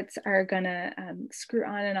parts are gonna screw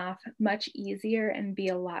on and off much easier and be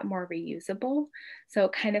a lot more reusable. So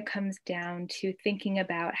it kind of comes down to thinking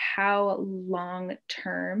about how long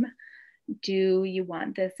term do you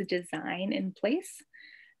want this design in place,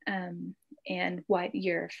 and what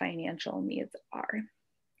your financial needs are.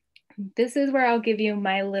 This is where I'll give you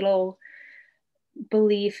my little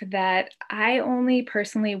belief that I only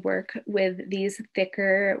personally work with these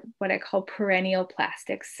thicker, what I call perennial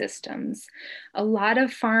plastic systems. A lot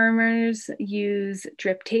of farmers use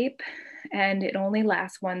drip tape and it only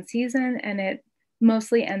lasts one season, and it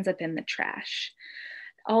mostly ends up in the trash.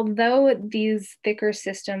 Although these thicker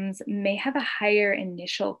systems may have a higher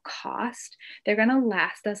initial cost, they're going to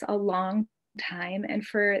last us a long time. And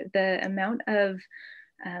for the amount of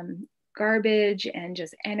garbage and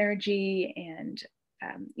just energy and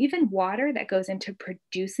even water that goes into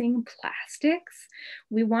producing plastics,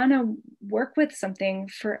 we want to work with something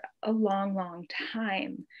for a long, long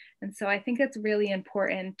time. And so I think it's really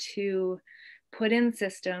important to put in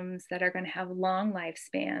systems that are going to have long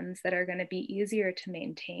lifespans, that are going to be easier to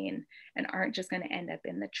maintain and aren't just going to end up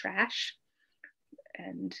in the trash,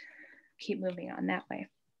 and keep moving on that way.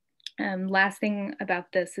 Last thing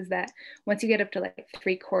about this is that once you get up to like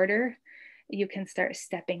 3/4, you can start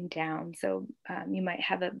stepping down. So you might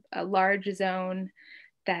have a large zone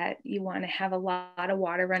that you want to have a lot of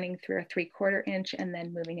water running through a 3/4 inch, and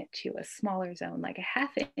then moving it to a smaller zone like a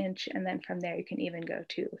 1/2 inch. And then from there, you can even go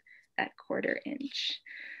to that 1/4 inch.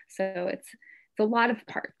 So it's a lot of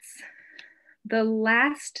parts. The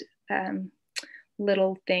last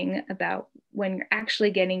little thing about when you're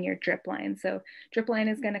actually getting your drip line. So drip line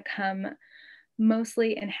is going to come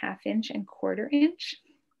mostly in 1/2 inch and 1/4 inch.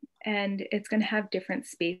 And it's going to have different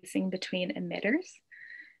spacing between emitters.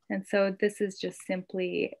 And so this is just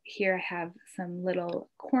simply, here I have some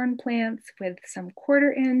little corn plants with some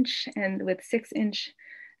 1/4 inch and with 6 inch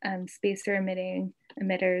spacer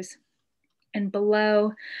emitters. And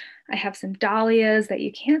below, I have some dahlias that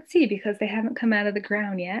you can't see because they haven't come out of the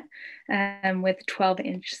ground yet, with 12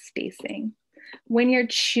 inch spacing. When you're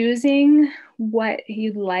choosing what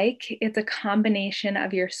you like, it's a combination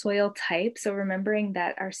of your soil type. So remembering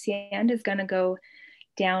that our sand is going to go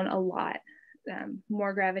down a lot.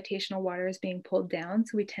 More gravitational water is being pulled down,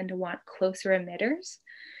 so we tend to want closer emitters,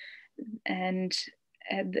 and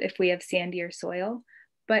if we have sandier soil,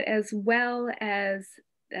 but as well as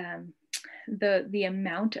the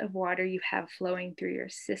amount of water you have flowing through your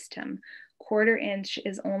system. 1/4 inch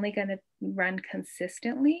is only going to run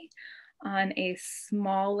consistently on a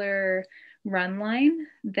smaller run line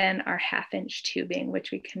than our 1/2 inch tubing,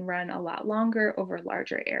 which we can run a lot longer over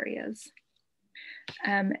larger areas.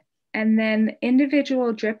 And then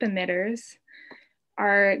individual drip emitters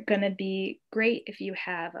are going to be great if you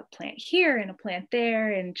have a plant here and a plant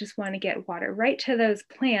there and just want to get water right to those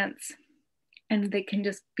plants, and they can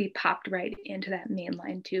just be popped right into that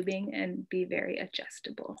mainline tubing and be very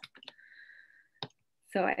adjustable.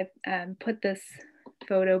 So I put this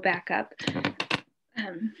photo back up.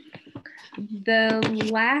 So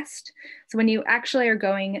when you actually are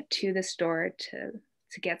going to the store to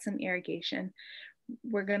get some irrigation,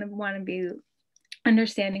 we're going to want to be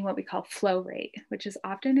understanding what we call flow rate, which is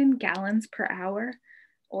often in gallons per hour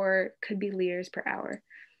or could be liters per hour.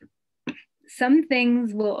 Some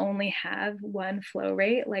things will only have one flow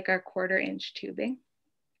rate, like our 1/4 inch tubing,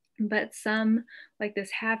 but some, like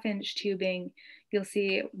this 1/2 inch tubing, you'll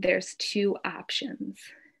see there's 2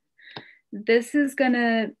 options. This is going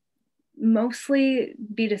to mostly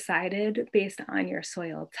be decided based on your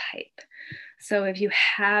soil type. So if you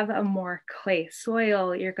have a more clay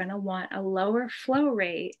soil, you're going to want a lower flow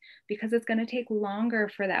rate because it's going to take longer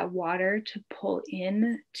for that water to pull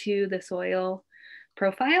in to the soil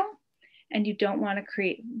profile, and you don't want to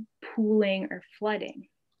create pooling or flooding.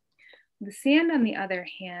 The sand, on the other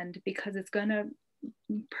hand, because it's going to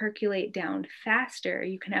percolate down faster,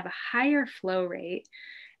 you can have a higher flow rate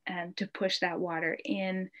and to push that water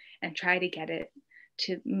in and try to get it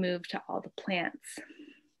to move to all the plants.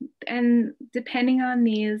 And depending on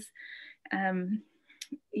these,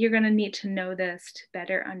 you're going to need to know this to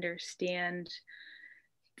better understand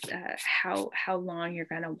how long you're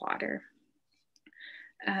going to water.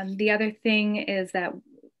 The other thing is that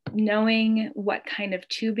knowing what kind of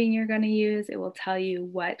tubing you're going to use, it will tell you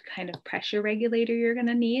what kind of pressure regulator you're going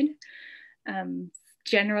to need.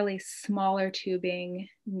 Generally, smaller tubing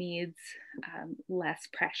needs less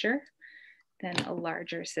pressure than a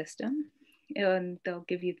larger system. And they'll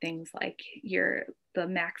give you things like the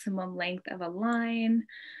maximum length of a line.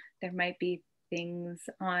 There might be things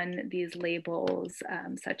on these labels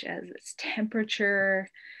such as its temperature,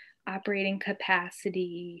 operating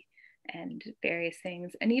capacity, and various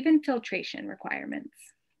things, and even filtration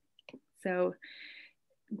requirements. So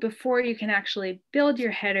before you can actually build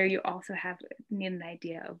your header, you also need an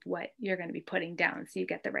idea of what you're going to be putting down so you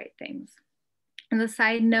get the right things. As a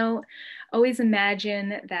side note, always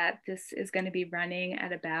imagine that this is going to be running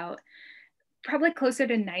at about probably closer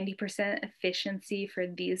to 90% efficiency for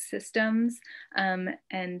these systems,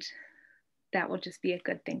 and that will just be a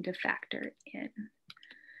good thing to factor in.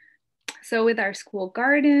 So with our school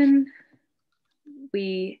garden,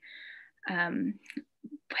 we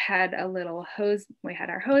had a little hose, we had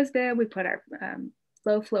our hose bib, we put our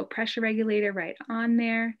low flow pressure regulator right on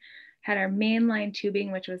there, had our main line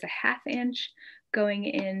tubing, which was a 1/2 inch, going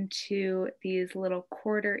into these little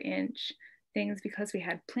 1/4 inch things because we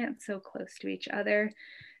had plants so close to each other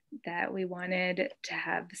that we wanted to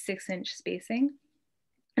have 6-inch spacing.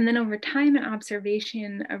 And then over time and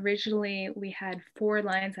observation, originally we had 4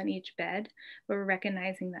 lines on each bed, but we're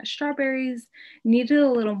recognizing that strawberries needed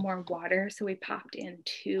a little more water, so we popped in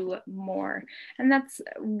 2 more. And that's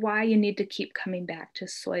why you need to keep coming back to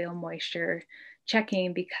soil moisture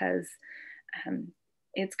checking, because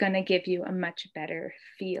it's going to give you a much better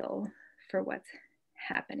feel for what's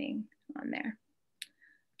happening on there.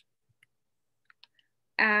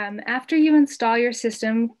 After you install your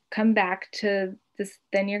system, come back to this,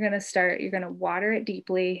 then you're going to water it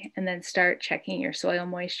deeply and then start checking your soil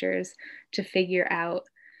moistures to figure out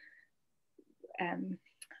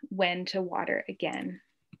when to water again.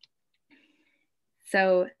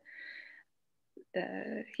 So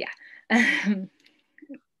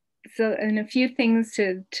so, and a few things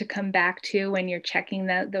to come back to when you're checking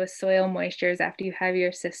those soil moistures after you have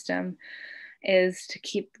your system is to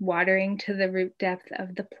keep watering to the root depth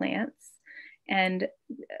of the plants and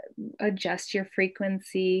adjust your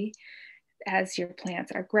frequency as your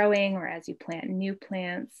plants are growing or as you plant new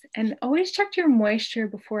plants. And always check your moisture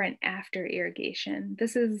before and after irrigation.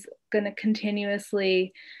 This is going to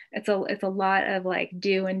continuously, it's a lot of like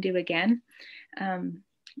do and do again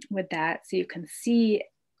with that. So you can see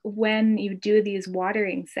when you do these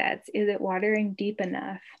watering sets, is it watering deep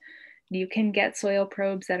enough? You can get soil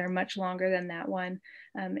probes that are much longer than that one.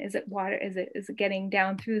 Is it getting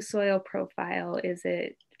down through the soil profile? Is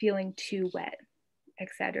it feeling too wet, et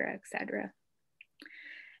cetera, et cetera.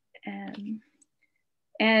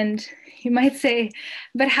 And you might say,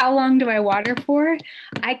 but how long do I water for?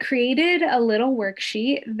 I created a little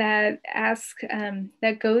worksheet that asks,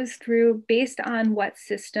 that goes through based on what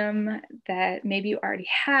system that maybe you already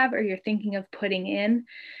have or you're thinking of putting in,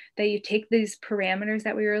 that you take these parameters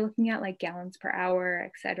that we were looking at, like gallons per hour,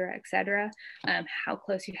 et cetera, how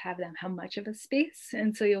close you have them, how much of a space.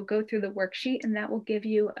 And so you'll go through the worksheet and that will give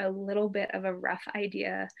you a little bit of a rough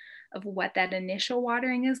idea of what that initial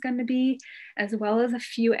watering is going to be, as well as a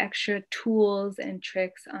few extra tools and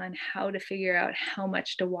tricks on how to figure out how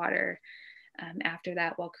much to water after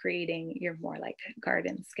that while creating your more like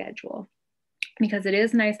garden schedule. Because it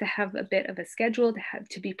is nice to have a bit of a schedule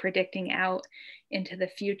to be predicting out into the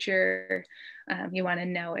future. You want to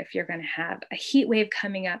know if you're going to have a heat wave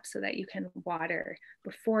coming up so that you can water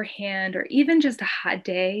beforehand, or even just a hot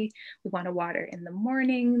day. We want to water in the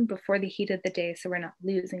morning before the heat of the day so we're not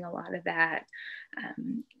losing a lot of that,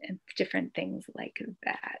 and different things like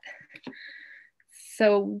that.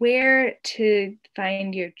 So where to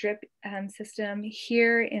find your drip system?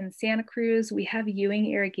 Here in Santa Cruz, we have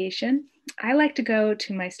Ewing Irrigation. I like to go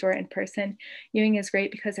to my store in person. Ewing is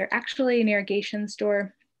great because they're actually an irrigation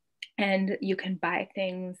store and you can buy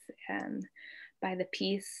things by the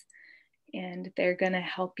piece, and they're gonna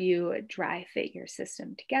help you dry fit your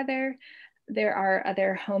system together. There are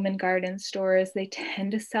other home and garden stores. They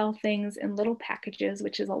tend to sell things in little packages,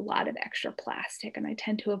 which is a lot of extra plastic, and I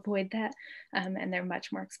tend to avoid that. And they're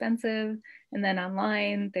much more expensive. And then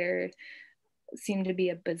online, there seem to be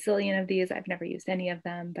a bazillion of these. I've never used any of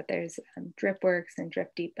them, but there's DripWorks and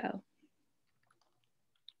Drip Depot.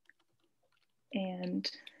 And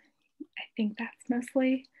I think that's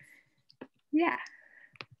mostly, yeah.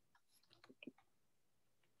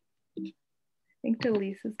 I think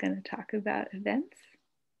Delise is going to talk about events.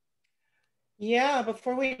 Yeah,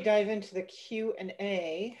 before we dive into the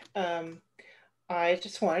Q&A, I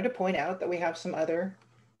just wanted to point out that we have some other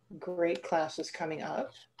great classes coming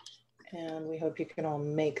up, and we hope you can all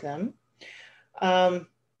make them.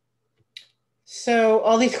 So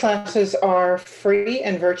all these classes are free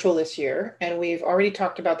and virtual this year, and we've already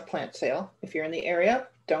talked about the plant sale. If you're in the area,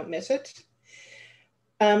 don't miss it.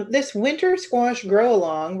 This winter squash grow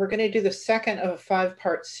along, we're going to do the second of a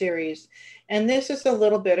 5-part series, and this is a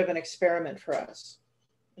little bit of an experiment for us.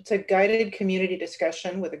 It's a guided community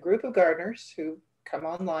discussion with a group of gardeners who come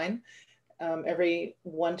online every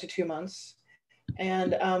 1 to 2 months,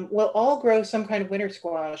 and we'll all grow some kind of winter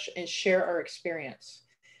squash and share our experience.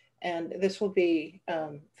 And this will be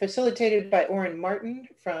facilitated by Orrin Martin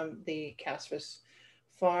from the Casvis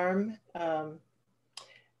farm. And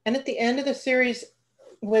at the end of the series,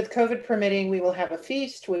 with COVID permitting, we will have a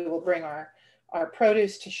feast. We will bring our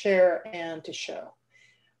produce to share and to show.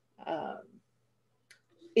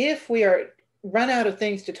 If we run out of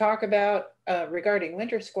things to talk about regarding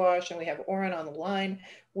winter squash and we have Orrin on the line,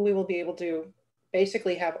 we will be able to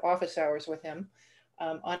basically have office hours with him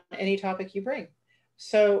on any topic you bring.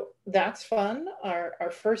 So that's fun.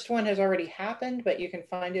 Our first one has already happened, but you can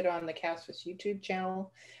find it on the CASFAS YouTube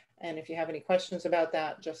channel. And if you have any questions about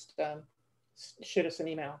that, just shoot us an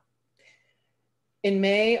email. In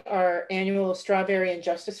May, our annual Strawberry and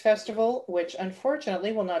Justice Festival, which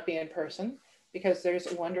unfortunately will not be in person because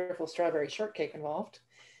there's a wonderful strawberry shortcake involved.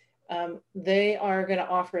 They are going to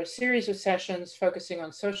offer a series of sessions focusing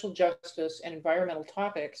on social justice and environmental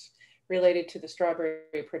topics related to the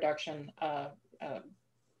strawberry production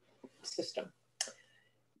system.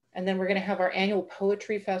 And then we're going to have our annual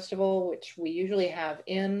poetry festival, which we usually have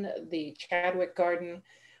in the Chadwick Garden,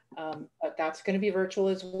 but that's going to be virtual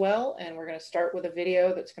as well. And we're going to start with a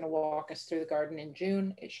video that's going to walk us through the garden in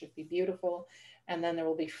June. It should be beautiful. And then there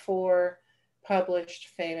will be 4 published,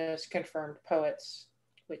 famous, confirmed poets,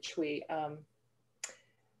 which we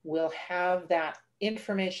will have that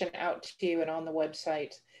information out to you and on the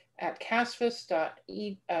website at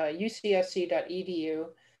casfas.ucsc.edu.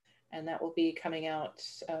 And that will be coming out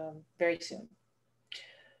very soon.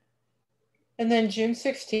 And then June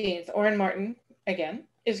 16th, Orrin Martin, again,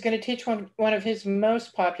 is going to teach one of his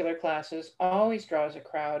most popular classes, always draws a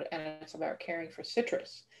crowd, and it's about caring for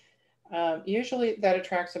citrus. Usually that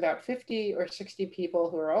attracts about 50 or 60 people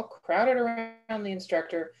who are all crowded around the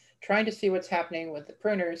instructor, trying to see what's happening with the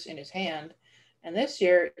pruners in his hand. And this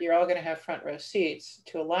year, you're all going to have front row seats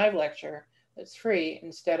to a live lecture that's free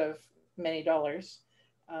instead of many dollars.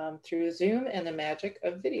 Through Zoom and the magic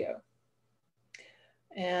of video.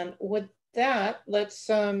 And with that, let's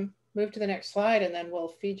move to the next slide and then we'll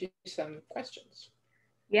feed you some questions.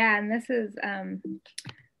 Yeah, and this is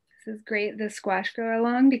great, the squash grow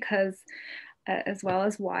along, because as well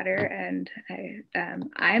as water, and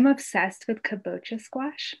I'm obsessed with kabocha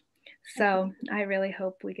squash. So I really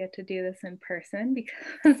hope we get to do this in person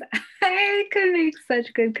because I could make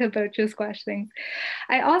such good kabocha squash things.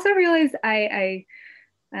 I also realized I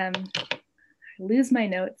lose my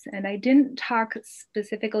notes, and I didn't talk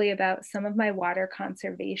specifically about some of my water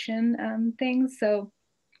conservation things. So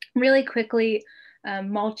really quickly,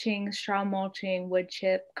 mulching, straw mulching, wood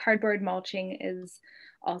chip, cardboard mulching is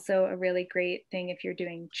also a really great thing if you're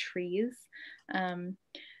doing trees. And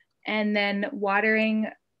then watering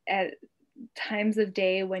at times of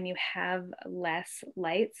day when you have less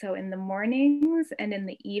light. So in the mornings and in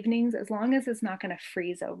the evenings, as long as it's not going to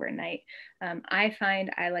freeze overnight. I find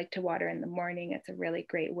I like to water in the morning. It's a really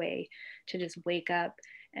great way to just wake up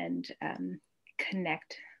and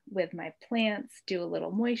connect with my plants, do a little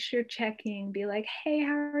moisture checking, be like, hey,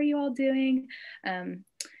 how are you all doing? I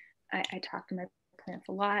talk to my plants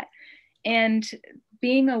a lot, and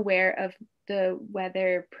being aware of the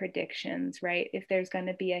weather predictions, right? If there's going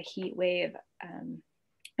to be a heat wave,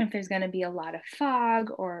 if there's going to be a lot of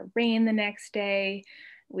fog or rain the next day,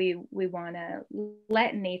 we want to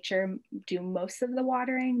let nature do most of the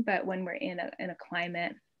watering. But when we're in a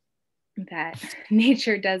climate that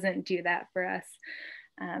nature doesn't do that for us,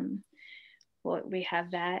 well, we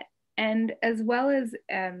have that. And as well as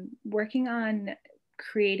working on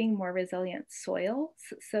creating more resilient soils.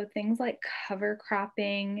 So things like cover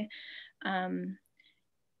cropping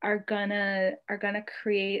are gonna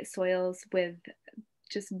create soils with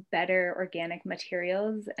just better organic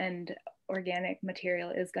materials, and organic material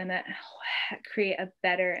is gonna create a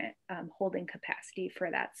better holding capacity for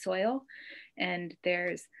that soil. And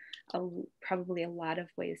there's probably a lot of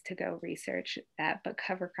ways to go research that, but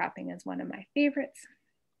cover cropping is one of my favorites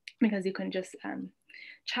because you can just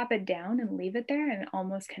chop it down and leave it there, and it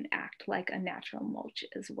almost can act like a natural mulch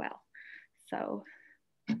as well. So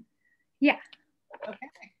yeah. Okay.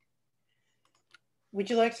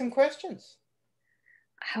 Would you like some questions?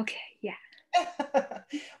 Okay, yeah.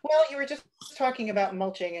 Well, you were just talking about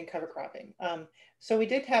mulching and cover cropping. So we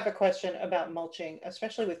did have a question about mulching,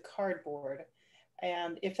 especially with cardboard,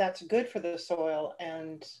 and if that's good for the soil,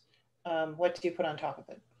 and what do you put on top of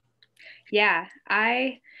it? Yeah,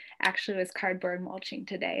 I actually was cardboard mulching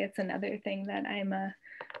today. It's another thing that I'm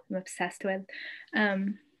obsessed with.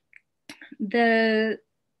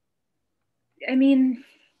 I mean,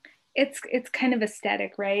 it's kind of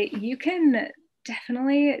aesthetic, right? You can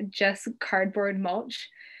definitely just cardboard mulch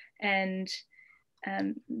and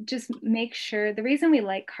just make sure. The reason we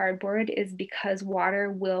like cardboard is because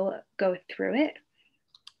water will go through it.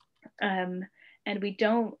 And we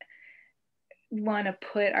don't want to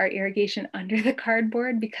put our irrigation under the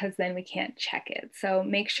cardboard because then we can't check it. So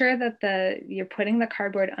make sure that you're putting the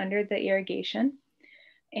cardboard under the irrigation,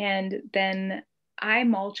 and then I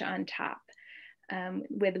mulch on top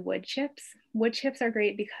with wood chips. Wood chips are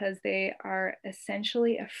great because they are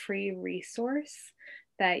essentially a free resource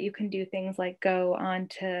that you can do things like go on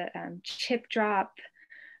to Chip Drop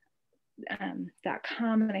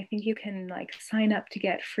irrigation.com, and I think you can like sign up to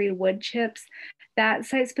get free wood chips. That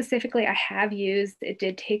site specifically I have used. It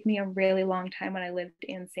did take me a really long time when I lived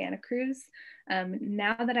in Santa Cruz.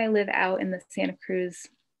 Now that I live out in the Santa Cruz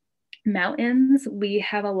mountains, we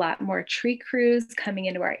have a lot more tree crews coming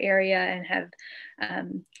into our area and have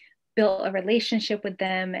built a relationship with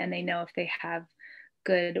them, and they know if they have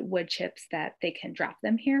good wood chips that they can drop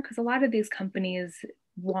them here, because a lot of these companies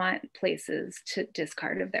want places to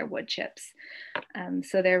discard of their wood chips.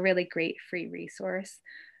 So they're a really great free resource.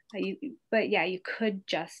 But yeah, you could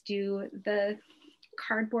just do the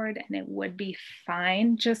cardboard and it would be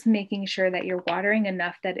fine, just making sure that you're watering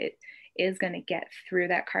enough that it is going to get through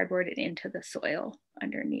that cardboard and into the soil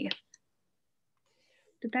underneath.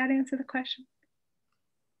 Did that answer the question?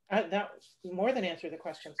 That more than answered the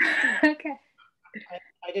question. Okay.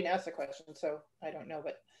 I didn't ask the question, so I don't know,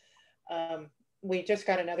 but we just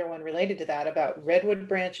got another one related to that about redwood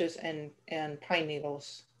branches and pine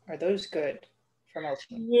needles. Are those good for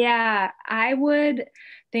mulching? Yeah,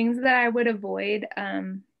 things that I would avoid,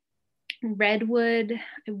 redwood,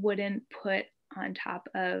 I wouldn't put on top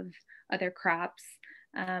of other crops.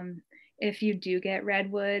 If you do get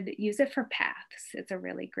redwood, use it for paths. It's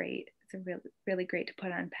really great to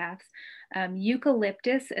put on paths.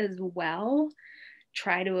 Eucalyptus as well,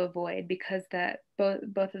 try to avoid, because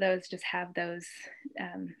both of those just have those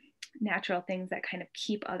natural things that kind of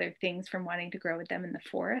keep other things from wanting to grow with them in the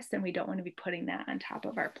forest, and we don't want to be putting that on top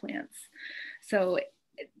of our plants. So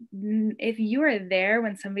if you are there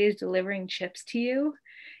when somebody is delivering chips to you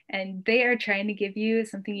and they are trying to give you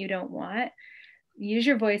something you don't want, use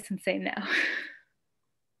your voice and say no.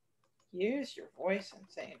 Use your voice and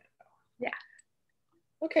say no. Yeah.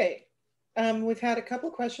 Okay. We've had a couple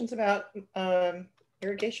questions about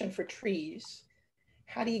irrigation for trees.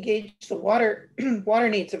 How do you gauge the water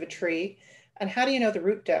needs of a tree? And how do you know the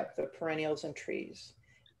root depth of perennials and trees?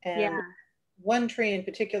 And one tree in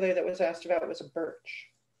particular that was asked about was a birch.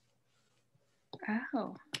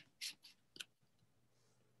 Oh.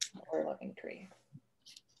 Or a loving tree.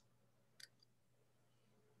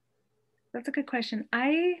 That's a good question.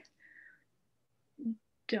 I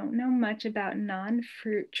don't know much about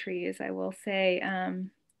non-fruit trees, I will say. And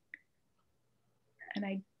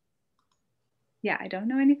I don't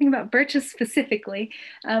know anything about birches specifically.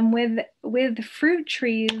 With fruit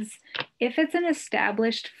trees, if it's an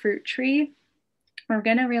established fruit tree, we're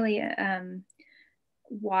gonna really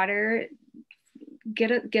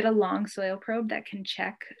get a long soil probe that can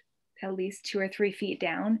check at least 2 or 3 feet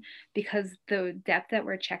down, because the depth that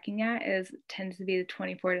we're checking at tends to be the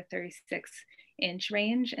 24 to 36 inch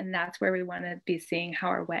range, and that's where we want to be seeing how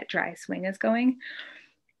our wet dry swing is going.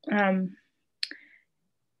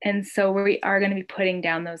 And so we are going to be putting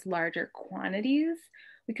down those larger quantities.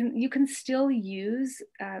 You can still use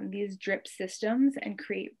these drip systems and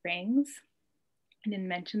create rings. I didn't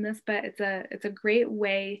mention this, but it's a great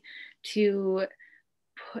way to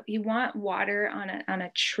you want water on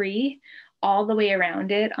a tree all the way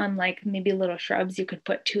around it. Unlike maybe little shrubs, you could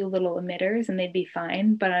put 2 little emitters and they'd be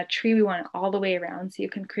fine. But on a tree, we want it all the way around. So you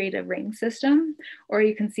can create a ring system, or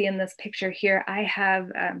you can see in this picture here, I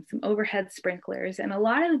have some overhead sprinklers, and a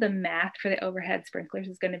lot of the math for the overhead sprinklers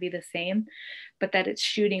is going to be the same, but that it's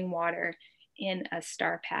shooting water in a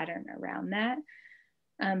star pattern around that.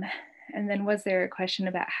 And then was there a question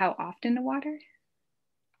about how often to water?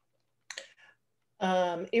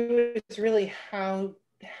 It was really how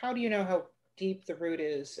do you know how deep the root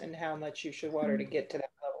is and how much you should water to get to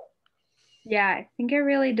that level? Yeah, I think it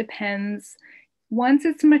really depends. Once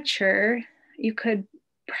it's mature, you could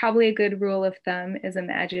probably, a good rule of thumb is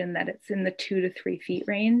imagine that it's in the 2 to 3 feet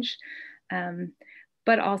range.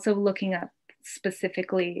 But also looking up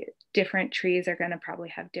specifically, different trees are going to probably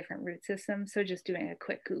have different root systems. So just doing a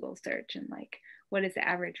quick Google search and like, what is the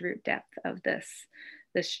average root depth of this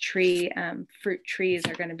tree? Fruit trees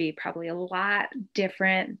are going to be probably a lot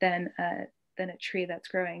different than a tree that's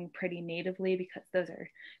growing pretty natively, because those are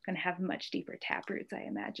going to have much deeper tap roots, I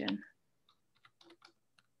imagine.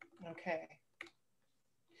 Okay.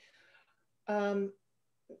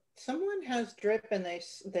 Someone has drip and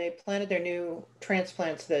they planted their new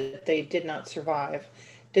transplants that they did not survive.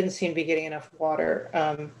 Didn't seem to be getting enough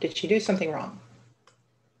water. Did she do something wrong?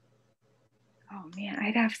 Oh man,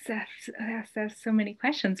 I'd have to ask so many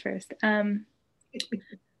questions first.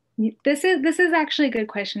 This is actually a good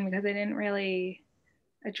question, because I didn't really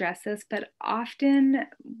address this, but often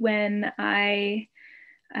when I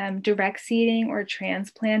direct seeding or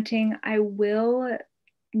transplanting, I will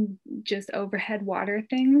just overhead water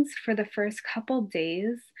things for the first couple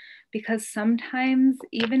days, because sometimes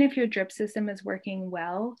even if your drip system is working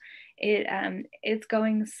well, it's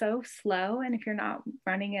going so slow, and if you're not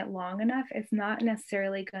running it long enough, it's not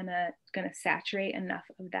necessarily gonna saturate enough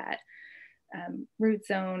of that root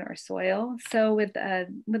zone or soil. So with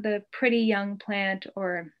a pretty young plant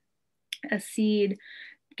or a seed,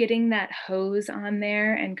 getting that hose on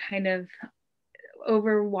there and kind of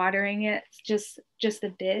over watering it just a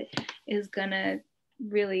bit is gonna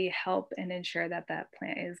really help and ensure that that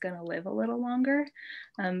plant is gonna live a little longer.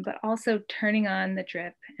 But also turning on the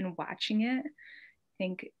drip and watching it. I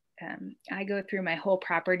think I go through my whole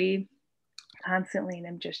property constantly, and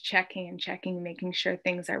I'm just checking, making sure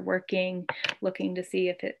things are working, looking to see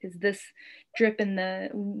if it is this drip in the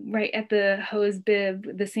right at the hose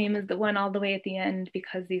bib the same as the one all the way at the end,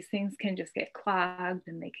 because these things can just get clogged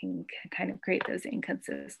and they can kind of create those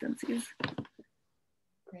inconsistencies.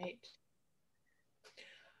 Great.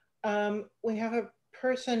 We have a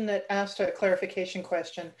person that asked a clarification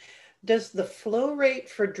question. Does the flow rate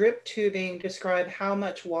for drip tubing describe how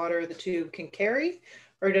much water the tube can carry,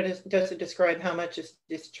 or does it describe how much is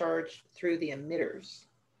discharged through the emitters?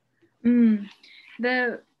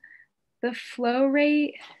 The flow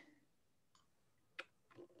rate,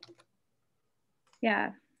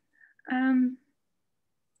 yeah.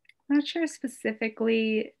 Not sure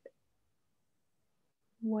specifically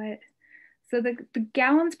what, so the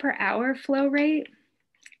gallons per hour flow rate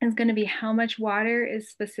is going to be how much water is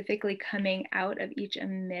specifically coming out of each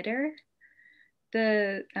emitter.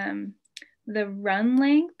 The run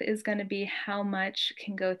length is going to be how much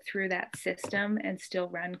can go through that system and still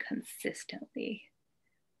run consistently.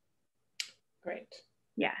 Great.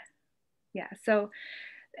 Yeah. So,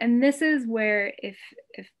 and this is where if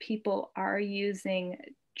people are using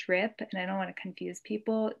drip, and I don't want to confuse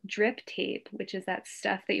people, drip tape, which is that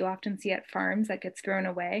stuff that you often see at farms that gets thrown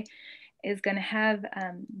away, is going to have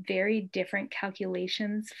very different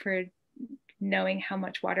calculations for knowing how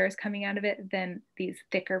much water is coming out of it than these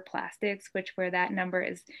thicker plastics, where that number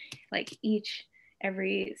is like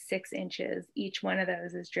every 6 inches, each one of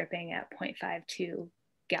those is dripping at 0.52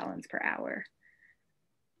 gallons per hour.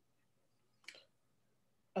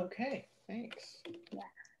 Okay, thanks. Yeah.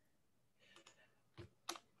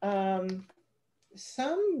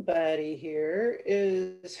 Somebody here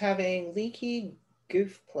is having leaky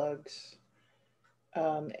goof plugs,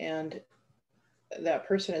 and that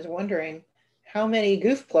person is wondering, how many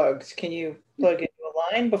goof plugs can you plug into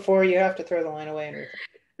a line before you have to throw the line away and replace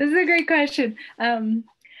it? This is a great question.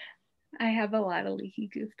 I have a lot of leaky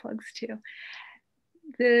goof plugs too.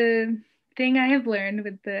 The thing I have learned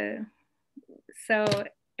with so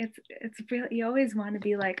it's really, you always want to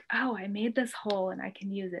be like, oh, I made this hole and I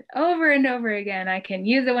can use it over and over again. I can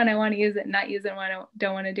use it when I want to use it, not use it when I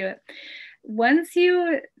don't want to do it. Once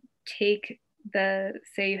you take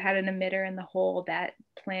say you had an emitter in the hole, that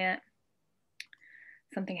plant,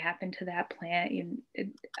 something happened to that plant,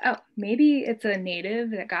 maybe it's a native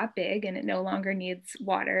that got big and it no longer needs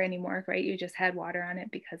water anymore, right? You just had water on it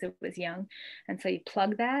because it was young. And so you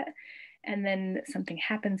plug that, and then something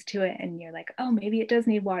happens to it and you're like, oh, maybe it does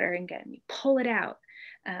need water again. You pull it out,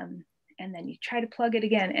 and then you try to plug it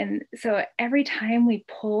again. And so every time we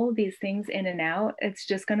pull these things in and out, it's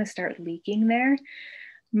just going to start leaking there.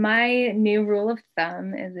 My new rule of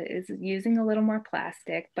thumb is using a little more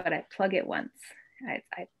plastic, but I plug it once. I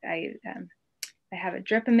have a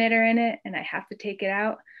drip emitter in it and I have to take it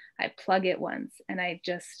out. I plug it once and I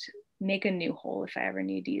just make a new hole if I ever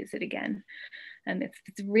need to use it again. And if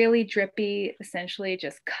it's really drippy, essentially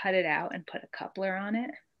just cut it out and put a coupler on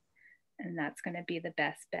it. And that's going to be the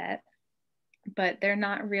best bet. But they're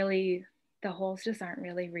not really, the holes just aren't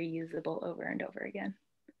really reusable over and over again.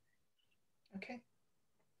 Okay.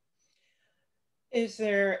 Is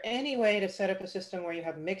there any way to set up a system where you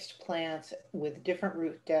have mixed plants with different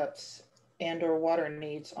root depths and or water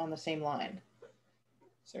needs on the same line?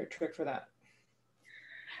 Is there a trick for that?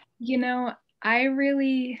 You know, I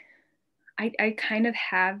kind of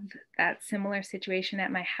have that similar situation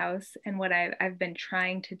at my house. And what I've been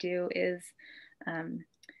trying to do is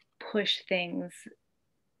push things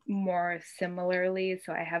more similarly.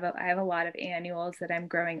 So I have a lot of annuals that I'm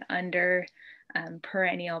growing under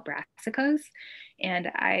perennial brassicas, and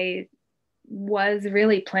I was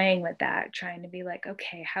really playing with that, trying to be like,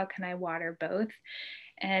 okay, how can I water both?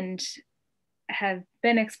 And have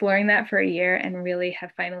been exploring that for a year and really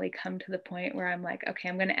have finally come to the point where I'm like, okay,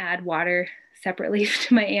 I'm going to add water separately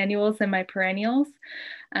to my annuals and my perennials.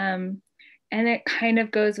 And it kind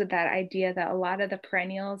of goes with that idea that a lot of the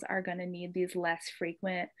perennials are going to need these less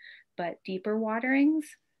frequent but deeper waterings.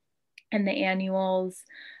 And the annuals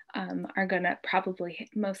are going to probably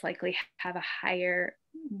most likely have a higher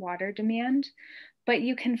water demand, but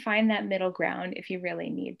you can find that middle ground if you really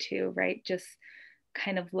need to, right? Just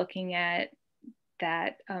kind of looking at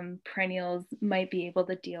that perennials might be able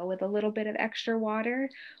to deal with a little bit of extra water,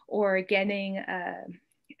 or getting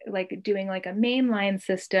like doing like a mainline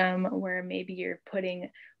system where maybe you're putting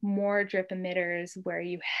more drip emitters where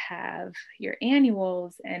you have your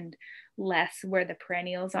annuals and less where the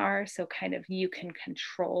perennials are. So kind of you can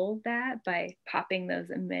control that by popping those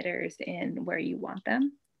emitters in where you want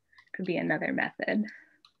them. Could be another method.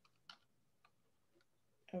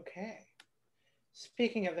 Okay.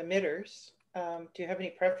 Speaking of emitters, do you have any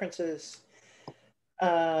preferences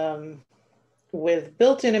with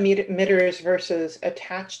built-in emitters versus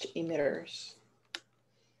attached emitters?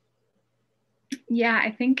 Yeah,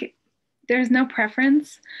 I think there's no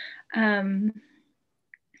preference. I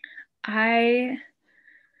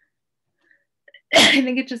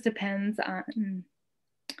think it just depends on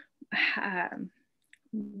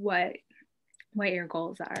what your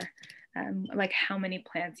goals are, like how many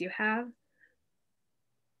plants you have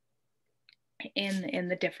in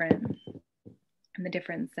the different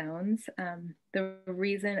zones. The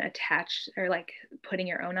reason attached or like putting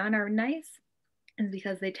your own on are nice is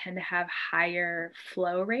because they tend to have higher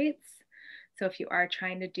flow rates. So if you are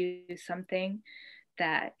trying to do something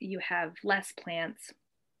that you have less plants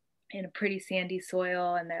in a pretty sandy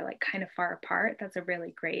soil and they're like kind of far apart, that's a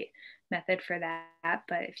really great method for that.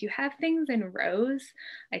 But if you have things in rows,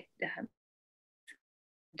 I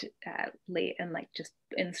late and like just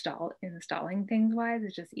installing things wise,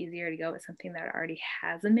 it's just easier to go with something that already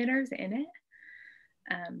has emitters in it.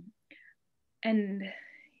 And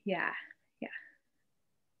yeah.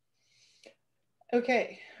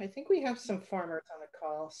 Okay, I think we have some farmers on the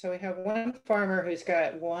call. So we have one farmer who's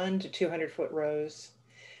got 1 to 200 foot rows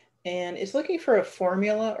and is looking for a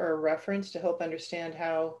formula or a reference to help understand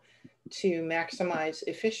how to maximize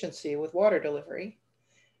efficiency with water delivery.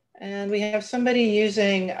 And we have somebody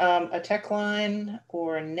using a Techline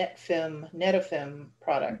or a Netafim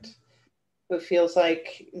product who feels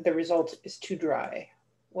like the result is too dry.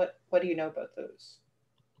 What do you know about those?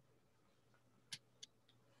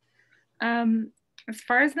 As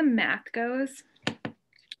far as the math goes,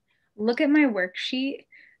 look at my worksheet,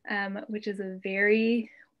 which is a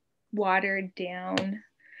very watered down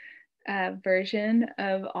version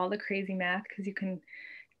of all the crazy math, because you can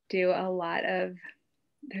do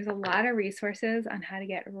there's a lot of resources on how to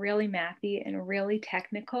get really mathy and really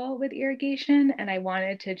technical with irrigation. And I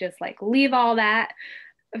wanted to just like leave all that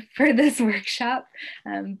for this workshop,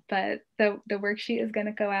 but the worksheet is going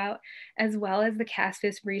to go out, as well as the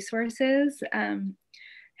CASFIS resources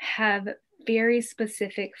have very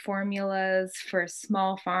specific formulas for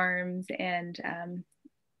small farms and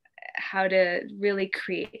how to really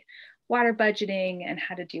create water budgeting and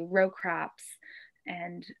how to do row crops.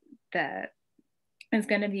 And it's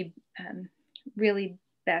going to be really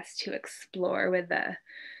best to explore with the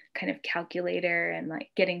kind of calculator and like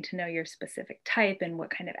getting to know your specific type and what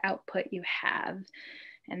kind of output you have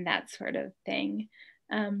and that sort of thing.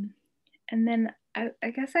 And then I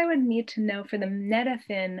guess I would need to know for the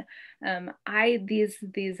Netafim,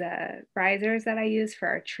 these risers that I use for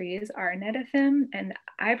our trees are Netafim, and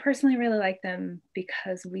I personally really like them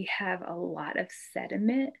because we have a lot of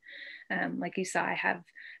sediment. Like you saw, I have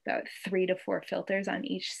about 3 to 4 filters on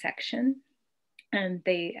each section, and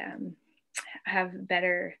they have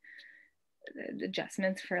better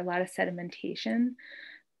adjustments for a lot of sedimentation.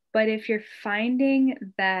 But if you're finding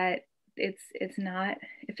that it's not,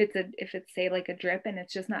 if it's say like a drip and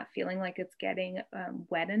it's just not feeling like it's getting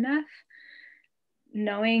wet enough,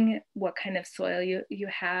 knowing what kind of soil you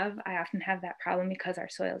have, I often have that problem because our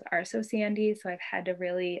soils are so sandy. So I've had to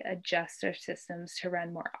really adjust our systems to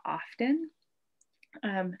run more often.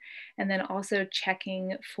 And then also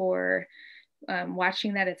checking for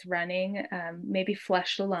watching that it's running, maybe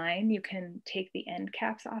flush the line. You can take the end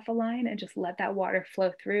caps off a line and just let that water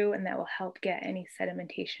flow through, and that will help get any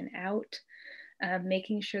sedimentation out.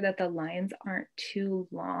 Making sure that the lines aren't too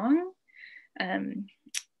long.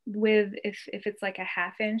 If it's like a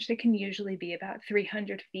 1/2 inch, they can usually be about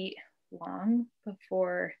 300 feet long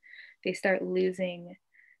before they start losing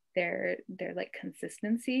their like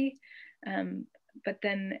consistency. But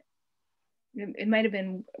then it might have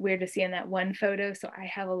been weird to see in that one photo. So I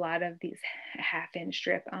have a lot of these 1/2 inch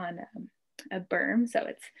drip on a berm. So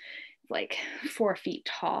it's like 4 feet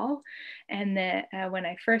tall. And then when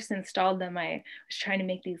I first installed them, I was trying to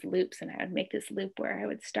make these loops, and I would make this loop where I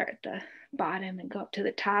would start at the bottom and go up to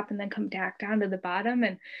the top and then come back down to the bottom.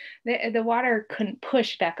 And the water couldn't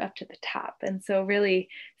push back up to the top. And so really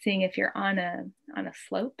seeing if you're on a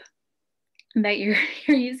slope that you're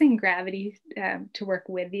using gravity to work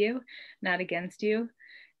with you, not against you.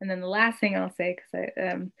 And then the last thing I'll say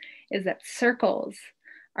is that circles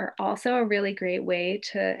are also a really great way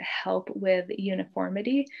to help with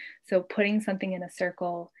uniformity. So putting something in a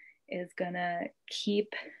circle is gonna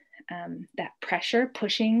keep that pressure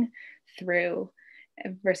pushing through,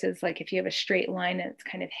 versus like if you have a straight line and it's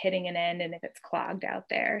kind of hitting an end, and if it's clogged out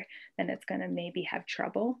there, then it's gonna maybe have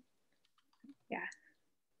trouble. Yeah.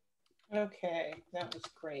 Okay, that was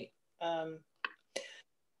great. I'm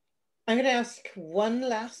going to ask one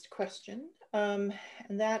last question, and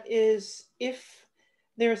that is, if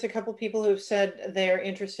there's a couple people who've said they're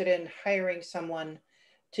interested in hiring someone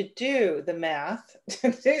to do the math,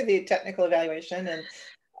 to do the technical evaluation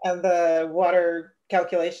and the water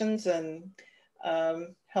calculations and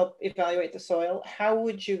help evaluate the soil, how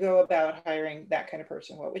would you go about hiring that kind of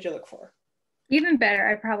person? What would you look for? Even better,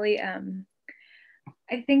 I probably,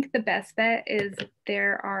 I think the best bet is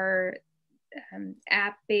there are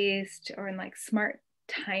app-based or like smart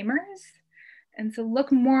timers. And so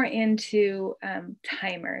look more into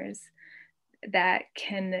timers that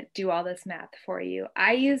can do all this math for you.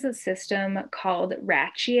 I use a system called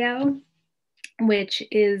Ratio, which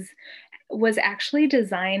was actually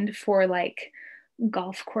designed for like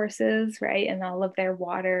golf courses, right? And all of their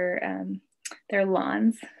water, their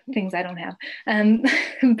lawns, things I don't have.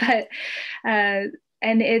 But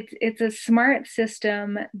and it's a smart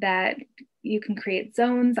system that you can create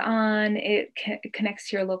zones on. It connects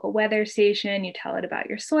to your local weather station. You tell it about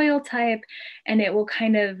your soil type, and it will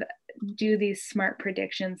kind of do these smart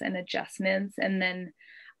predictions and adjustments. And then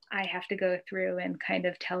I have to go through and kind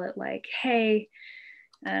of tell it like, hey,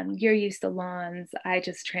 you're used to lawns. I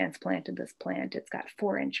just transplanted this plant. It's got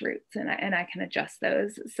 4-inch roots, and I can adjust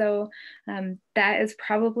those. So that is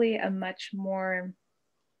probably a much more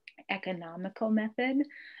economical method.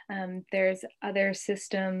 There's other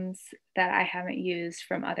systems that I haven't used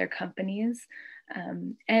from other companies,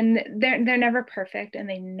 and they're never perfect, and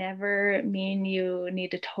they never mean you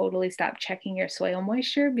need to totally stop checking your soil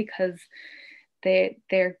moisture, because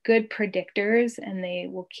they're good predictors and they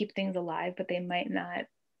will keep things alive, but they might not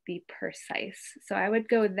be precise. So I would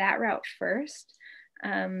go that route first.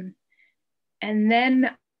 And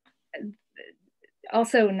then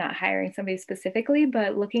also not hiring somebody specifically,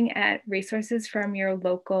 but looking at resources from your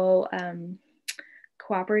local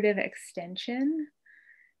cooperative extension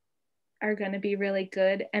are going to be really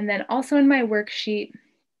good. And then also in my worksheet,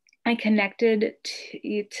 I connected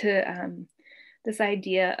to this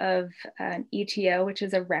idea of an ETO, which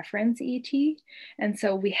is a reference ET. And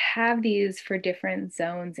so we have these for different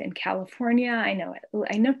zones in California. I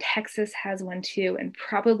know Texas has one too, and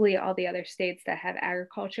probably all the other states that have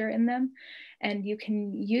agriculture in them. And you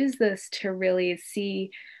can use this to really see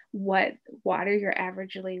what water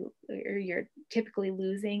you're typically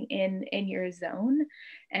losing in your zone.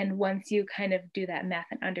 And once you kind of do that math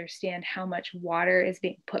and understand how much water is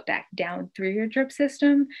being put back down through your drip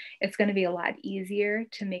system, it's going to be a lot easier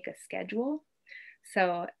to make a schedule.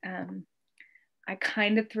 So I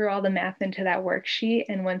kind of threw all the math into that worksheet,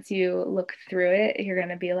 and once you look through it, you're going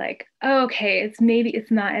to be like, oh, okay,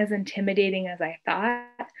 it's not as intimidating as I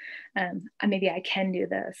thought. Maybe I can do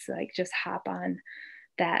this. Like, just hop on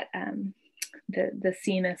that the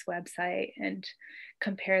CMIS website and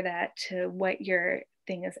compare that to what your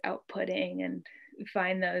thing is outputting, and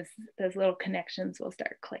find those little connections will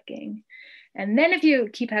start clicking. And then if you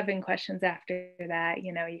keep having questions after that,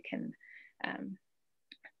 you can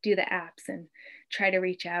do the apps and try to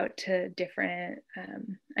reach out to different,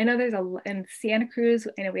 I know in Santa Cruz,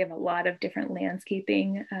 I know we have a lot of different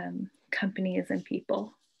landscaping companies and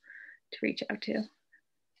people to reach out to.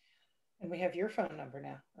 And we have your phone number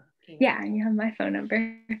now. Yeah, you have my phone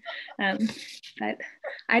number. But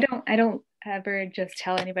I don't ever just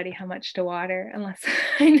tell anybody how much to water unless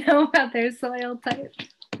I know about their soil type.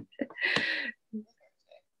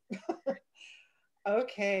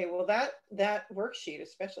 Okay, well that worksheet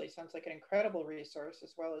especially sounds like an incredible resource,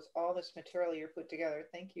 as well as all this material you're put together.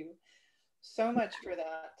 Thank you so much for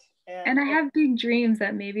that. And I have big dreams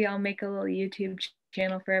that maybe I'll make a little YouTube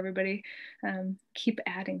channel for everybody. Keep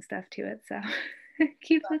adding stuff to it, so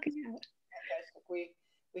keep looking out. We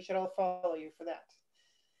should all follow you for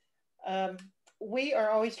that. We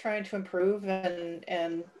are always trying to improve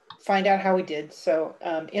and find out how we did. So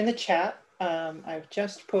in the chat, I've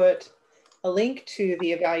just put a link to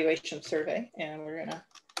the evaluation survey, and we're gonna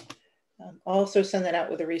also send that out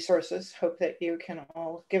with the resources. Hope that you can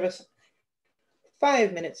all give us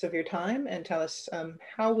 5 minutes of your time and tell us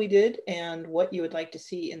how we did and what you would like to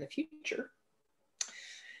see in the future.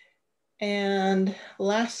 And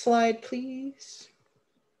last slide, please.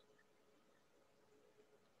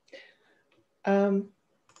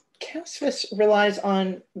 CASFIS relies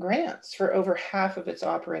on grants for over half of its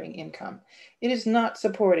operating income. It is not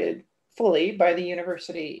supported fully by the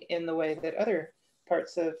university in the way that other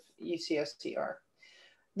parts of UCSD are.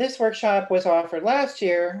 This workshop was offered last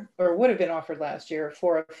year, or would have been offered last year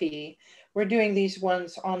for a fee. We're doing these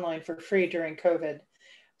ones online for free during COVID.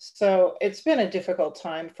 So it's been a difficult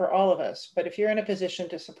time for all of us, but if you're in a position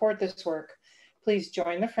to support this work, please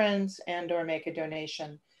join the Friends and or make a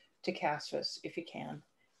donation to CASFIS if you can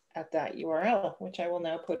at that URL, which I will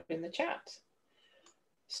now put in the chat.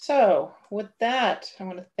 So with that, I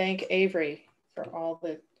want to thank Avry for all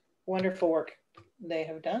the wonderful work they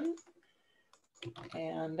have done,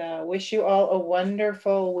 and wish you all a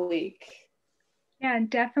wonderful week. Yeah,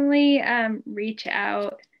 definitely reach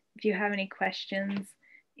out if you have any questions,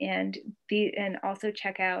 and also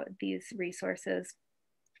check out these resources,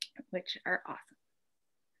 which are awesome.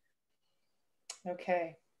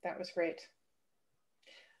 Okay, that was great.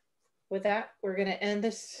 With that, we're going to end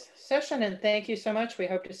this session, and thank you so much. We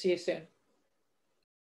hope to see you soon.